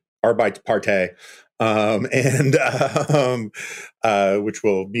Arbeitspartei, which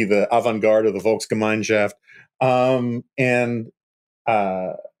will be the avant-garde of the Volksgemeinschaft. One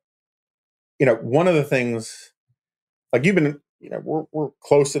of the things, like you've been, we're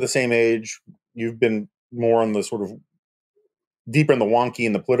close to the same age. You've been more on the sort of deeper in the wonky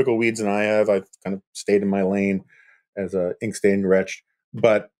and the political weeds than I have. I've kind of stayed in my lane as a ink-stained wretch.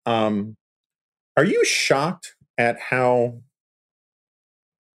 But are you shocked at how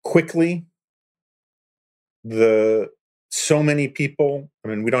quickly so many people,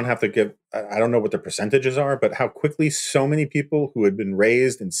 we don't have to give, I don't know what the percentages are, but how quickly so many people who had been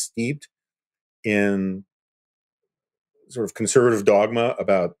raised and steeped in sort of conservative dogma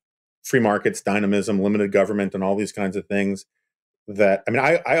about free markets, dynamism, limited government, and all these kinds of things, that,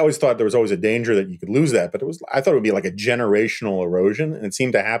 I always thought there was always a danger that you could lose that, but I thought it would be like a generational erosion, and it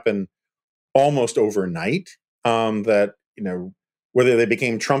seemed to happen almost overnight, that, whether they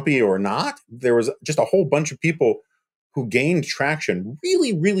became Trumpy or not, there was just a whole bunch of people who gained traction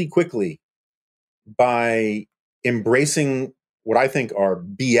really, really quickly by embracing what I think are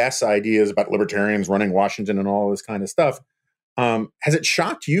BS ideas about libertarians running Washington and all this kind of stuff. Has it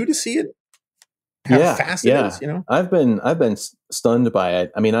shocked you to see it? How fast it is, I've been stunned by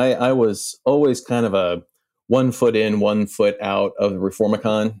it. I was always kind of a 1 foot in, 1 foot out of the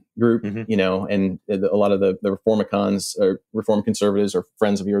Reformicon group, Mm-hmm. And a lot of the Reformicons or Reform conservatives are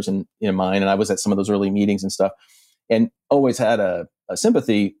friends of yours and mine. And I was at some of those early meetings and stuff, and always had a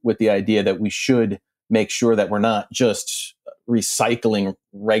sympathy with the idea that we should make sure that we're not just recycling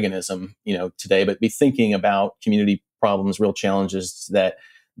Reaganism, today, but be thinking about community problems, real challenges that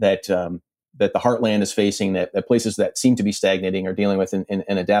the heartland is facing, that places that seem to be stagnating are dealing with, and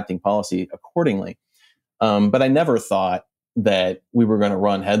adapting policy accordingly. But I never thought that we were going to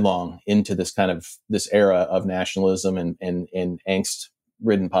run headlong into this era of nationalism and angst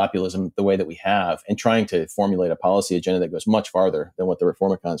ridden populism the way that we have, and trying to formulate a policy agenda that goes much farther than what the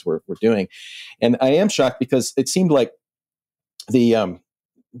Reformicons were doing. And I am shocked because it seemed like the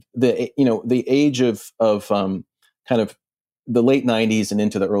age of kind of the late 90s and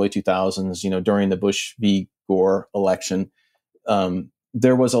into the early 2000s, during the Bush v. Gore election,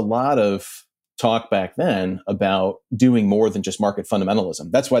 there was a lot of talk back then about doing more than just market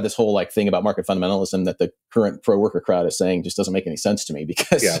fundamentalism. That's why this whole thing about market fundamentalism that the current pro-worker crowd is saying just doesn't make any sense to me,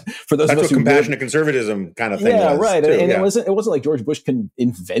 because for those that's of us what compassionate conservatism kind of thing was. Right. Too, and it wasn't like George Bush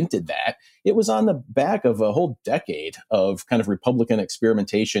invented that. It was on the back of a whole decade of kind of Republican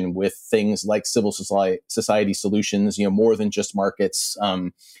experimentation with things like civil society solutions, more than just markets.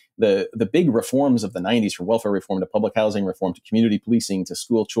 The big reforms of the 90s, from welfare reform to public housing reform to community policing to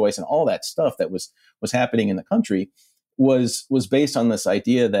school choice and all that stuff that was happening in the country was based on this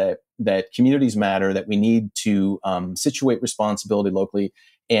idea that communities matter, that we need to situate responsibility locally,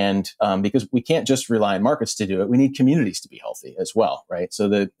 and because we can't just rely on markets to do it, we need communities to be healthy as well, right?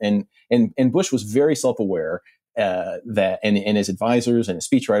 So and Bush was very self-aware that, and his advisors and his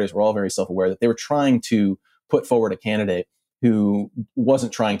speechwriters were all very self-aware that they were trying to put forward a candidate who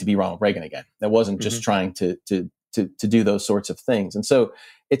wasn't trying to be Ronald Reagan again, that wasn't just trying to do those sorts of things. And so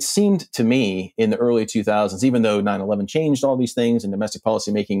it seemed to me in the early 2000s, even though 9/11 changed all these things and domestic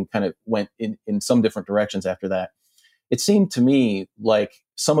policy making kind of went in some different directions after that, it seemed to me like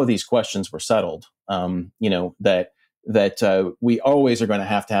some of these questions were settled. That we always are going to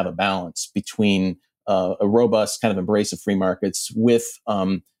have a balance between a robust kind of embrace of free markets with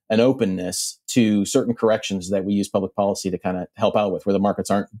an openness to certain corrections that we use public policy to kind of help out with, where the markets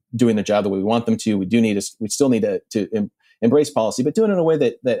aren't doing the job the way we want them to. We still need to embrace policy, but do it in a way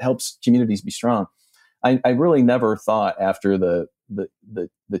that helps communities be strong. I really never thought after the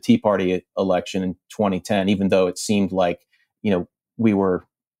Tea Party election in 2010, even though it seemed like, we were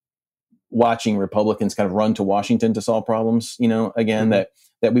watching Republicans kind of run to Washington to solve problems, again, that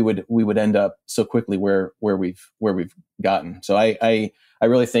we would end up so quickly where we've gotten. So I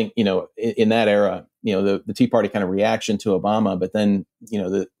really think, in that era, the Tea Party kind of reaction to Obama, but then,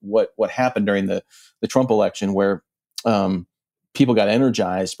 what happened during the Trump election, where people got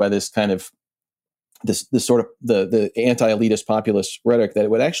energized by this kind of this sort of the anti-elitist populist rhetoric, that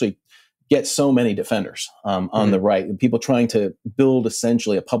it would actually get so many defenders on the right, and people trying to build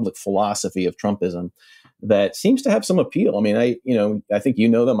essentially a public philosophy of Trumpism that seems to have some appeal. I mean, I think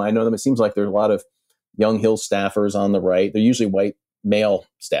them, I know them. It seems like there's a lot of young Hill staffers on the right. They're usually white male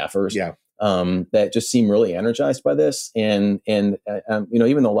staffers that just seem really energized by this. And even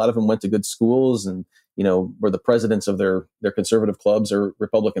though a lot of them went to good schools and, were the presidents of their conservative clubs or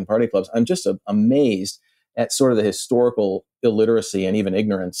Republican Party clubs, I'm just amazed at sort of the historical illiteracy and even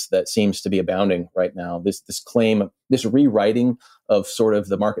ignorance that seems to be abounding right now. This claim, this rewriting of sort of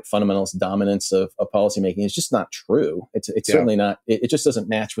the market fundamentals dominance of policymaking is just not true. It's certainly not. It just doesn't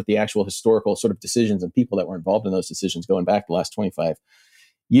match with the actual historical sort of decisions and people that were involved in those decisions going back the last 25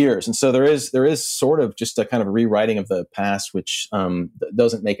 years. And so there is sort of just a kind of rewriting of the past, which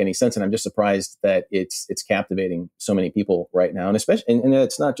doesn't make any sense. And I'm just surprised that it's captivating so many people right now. And especially, and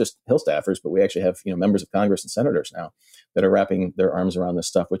it's not just Hill staffers, but we actually have, members of Congress and senators now that are wrapping their arms around this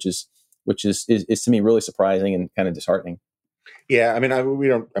stuff, which is to me really surprising and kind of disheartening. Yeah. I mean,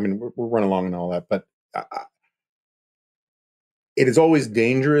 we're running along and all that, but it is always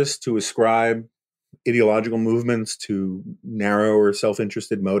dangerous to ascribe ideological movements to narrow or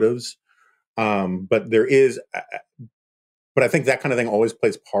self-interested motives. But I think that kind of thing always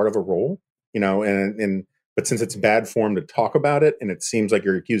plays part of a role, but since it's bad form to talk about it, and it seems like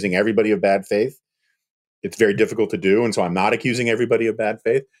you're accusing everybody of bad faith, it's very difficult to do. And so I'm not accusing everybody of bad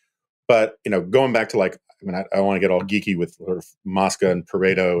faith, but, going back to I don't want to get all geeky with sort of Mosca and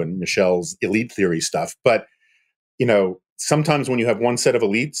Pareto and Michel's elite theory stuff, but, sometimes when you have one set of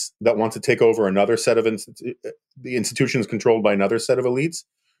elites that want to take over another set of the institutions controlled by another set of elites,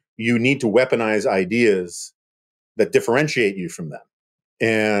 you need to weaponize ideas that differentiate you from them.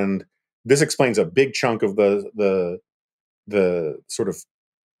 And this explains a big chunk of the sort of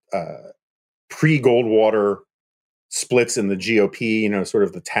pre-Goldwater splits in the GOP, sort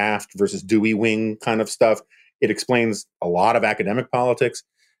of the Taft versus Dewey wing kind of stuff. It explains a lot of academic politics.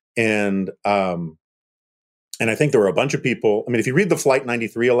 And I think there were a bunch of people. I mean, if you read the Flight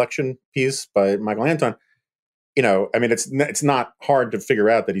 93 election piece by Michael Anton, it's not hard to figure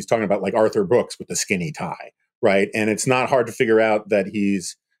out that he's talking about like Arthur Brooks with the skinny tie, right? And it's not hard to figure out that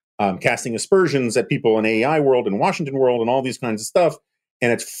he's casting aspersions at people in AEI world and Washington world and all these kinds of stuff.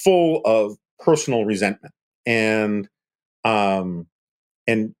 And it's full of personal resentment. And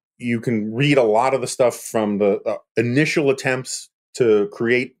you can read a lot of the stuff from the initial attempts to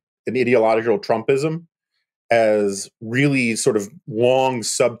create an ideological Trumpism as really sort of long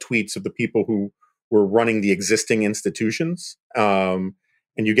subtweets of the people who were running the existing institutions.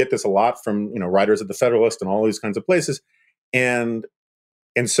 And you get this a lot from, writers at the Federalist and all these kinds of places. And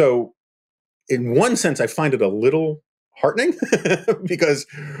so in one sense, I find it a little heartening because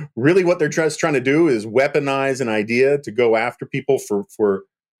really what they're just trying to do is weaponize an idea to go after people for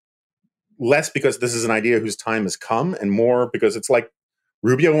less because this is an idea whose time has come, and more because it's like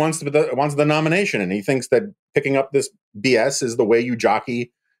Rubio wants the nomination, and he thinks that picking up this BS is the way you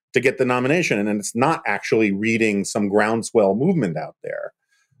jockey to get the nomination, and it's not actually reading some groundswell movement out there.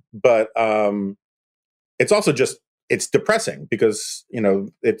 But it's also it's depressing because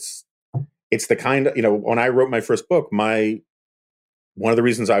it's the kind of, when I wrote my first book, one of the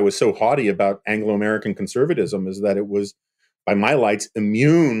reasons I was so haughty about Anglo-American conservatism is that it was, by my lights,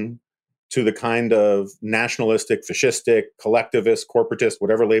 immune to the kind of nationalistic, fascistic, collectivist, corporatist,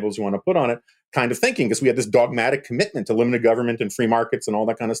 whatever labels you want to put on it, kind of thinking, because we had this dogmatic commitment to limited government and free markets and all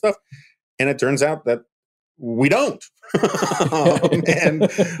that kind of stuff. And it turns out that we don't. And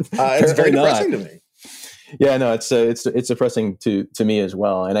it's very depressing to me. Yeah, no, it's depressing to me as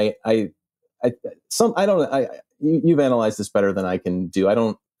well. And you've analyzed this better than I can do. I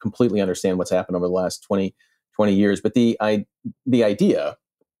don't completely understand what's happened over the last 20 years, but the idea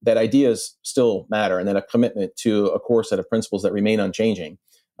that ideas still matter and that a commitment to a core set of principles that remain unchanging,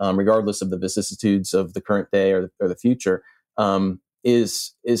 regardless of the vicissitudes of the current day or the future,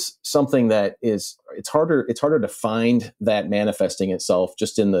 is something that it's harder to find that manifesting itself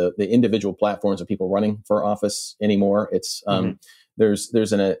just in the individual platforms of people running for office anymore. It's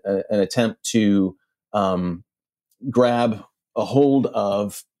there's an attempt to grab a hold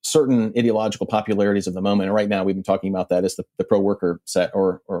of certain ideological popularities of the moment. And right now we've been talking about that as the pro-worker set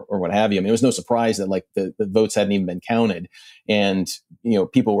or what have you. I mean, it was no surprise that like the votes hadn't even been counted. And,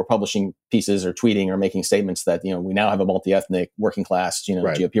 people were publishing pieces or tweeting or making statements that, we now have a multi-ethnic working class,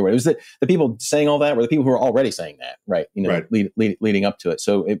 right. GOP. It was the people saying all that were the people who were already saying that, right? Right. Leading up to it.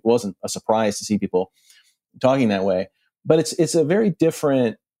 So it wasn't a surprise to see people talking that way, but it's a very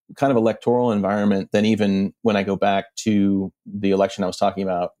different kind of electoral environment than even when I go back to the election I was talking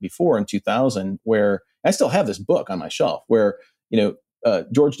about before in 2000, where I still have this book on my shelf where,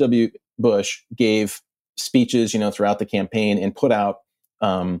 George W. Bush gave speeches, throughout the campaign and put out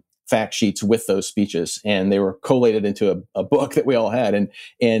fact sheets with those speeches, and they were collated into a book that we all had.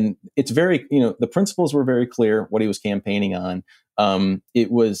 And it's very, the principles were very clear, what he was campaigning on.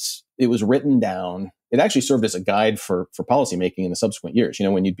 It was written down. It actually served as a guide for policymaking in the subsequent years.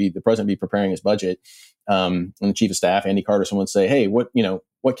 When the president be preparing his budget, and the chief of staff, Andy Carter, someone would say, "Hey, what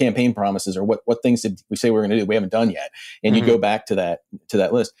campaign promises or what things did we say we were going to do? We haven't done yet." And you go back to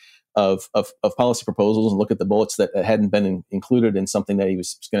that list of policy proposals and look at the bullets that hadn't been included in something that he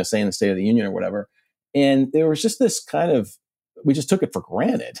was going to say in the State of the Union or whatever. And there was just this kind of, we just took it for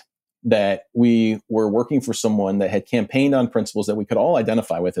granted that we were working for someone that had campaigned on principles that we could all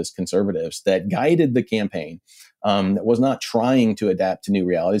identify with as conservatives, that guided the campaign, that was not trying to adapt to new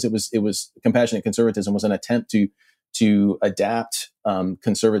realities. It was compassionate conservatism was an attempt to adapt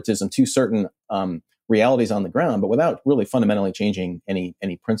conservatism to certain realities on the ground, but without really fundamentally changing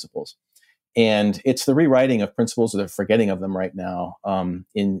any principles. And it's the rewriting of principles or the forgetting of them right now,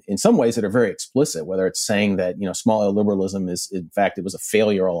 in some ways that are very explicit, whether it's saying that, small L liberalism is, in fact, it was a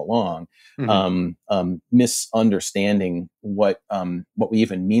failure all along, misunderstanding what we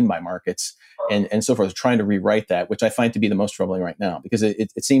even mean by markets and so forth, trying to rewrite that, which I find to be the most troubling right now, because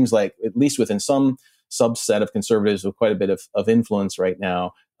it seems like, at least within some subset of conservatives with quite a bit of influence right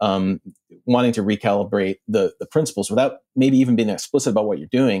now, wanting to recalibrate the principles without maybe even being explicit about what you're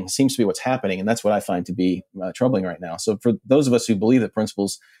doing seems to be what's happening. And that's what I find to be troubling right now. So for those of us who believe that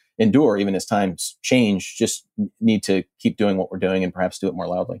principles endure, even as times change, just need to keep doing what we're doing and perhaps do it more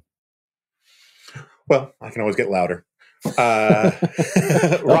loudly. Well, I can always get louder. Ryan,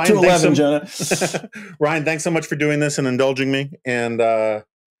 up to 11, Jonah. Ryan, thanks so much for doing this and indulging me. And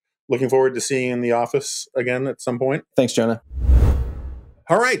looking forward to seeing you in the office again at some point. Thanks, Jonah.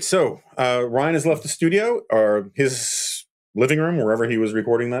 All right, so Ryan has left the studio, or his living room, wherever he was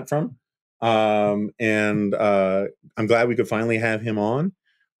recording that from. And I'm glad we could finally have him on.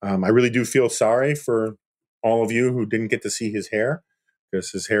 I really do feel sorry for all of you who didn't get to see his hair,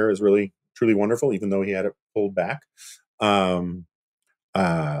 because his hair is really, truly wonderful, even though he had it pulled back. I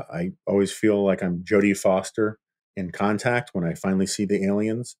always feel like I'm Jodie Foster in Contact when I finally see the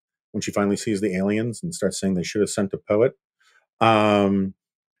aliens, when she finally sees the aliens and starts saying they should have sent a poet.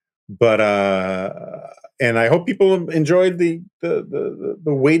 and I hope people enjoyed the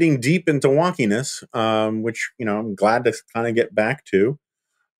wading deep into wonkiness, which, you know, I'm glad to kind of get back to.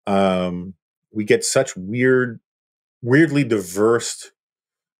 We get such weirdly diverse.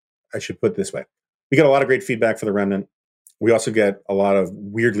 I should put it this way. We get a lot of great feedback for the Remnant. We also get a lot of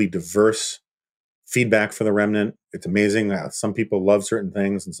weirdly diverse feedback for the Remnant. It's amazing. Some people love certain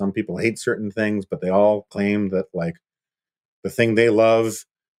things and some people hate certain things, but they all claim that, like, the thing they love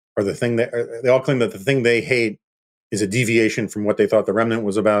or the thing they all claim that the thing they hate is a deviation from what they thought the Remnant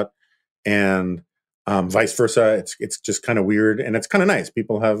was about, and vice versa. It's just kind of weird, and it's kind of nice.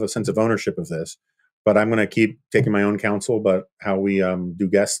 People have a sense of ownership of this. But I'm going to keep taking my own counsel about how we do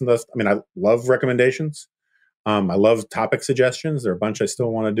guests and stuff. I mean, I love recommendations. I love topic suggestions. There are a bunch I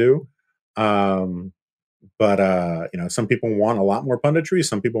still want to do. But you know, some people want a lot more punditry.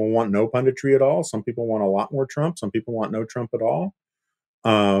 Some people want no punditry at all. Some people want a lot more Trump. Some people want no Trump at all.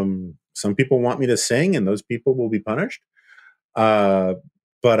 Some people want me to sing, and those people will be punished. But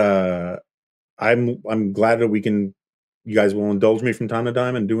I'm glad that you guys will indulge me from time to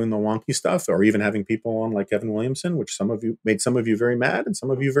time in doing the wonky stuff, or even having people on like Kevin Williamson, which made some of you very mad and some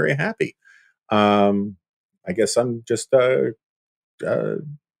of you very happy. I guess I'm just doing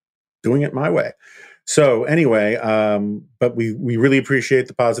it my way. So anyway, but we really appreciate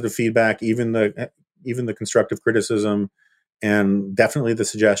the positive feedback, even the constructive criticism, and definitely the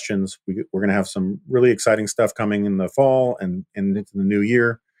suggestions. We're going to have some really exciting stuff coming in the fall and into the new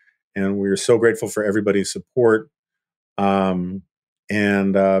year, and we're so grateful for everybody's support. And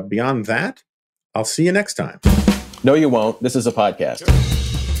beyond that, I'll see you next time. No, you won't. This is a podcast.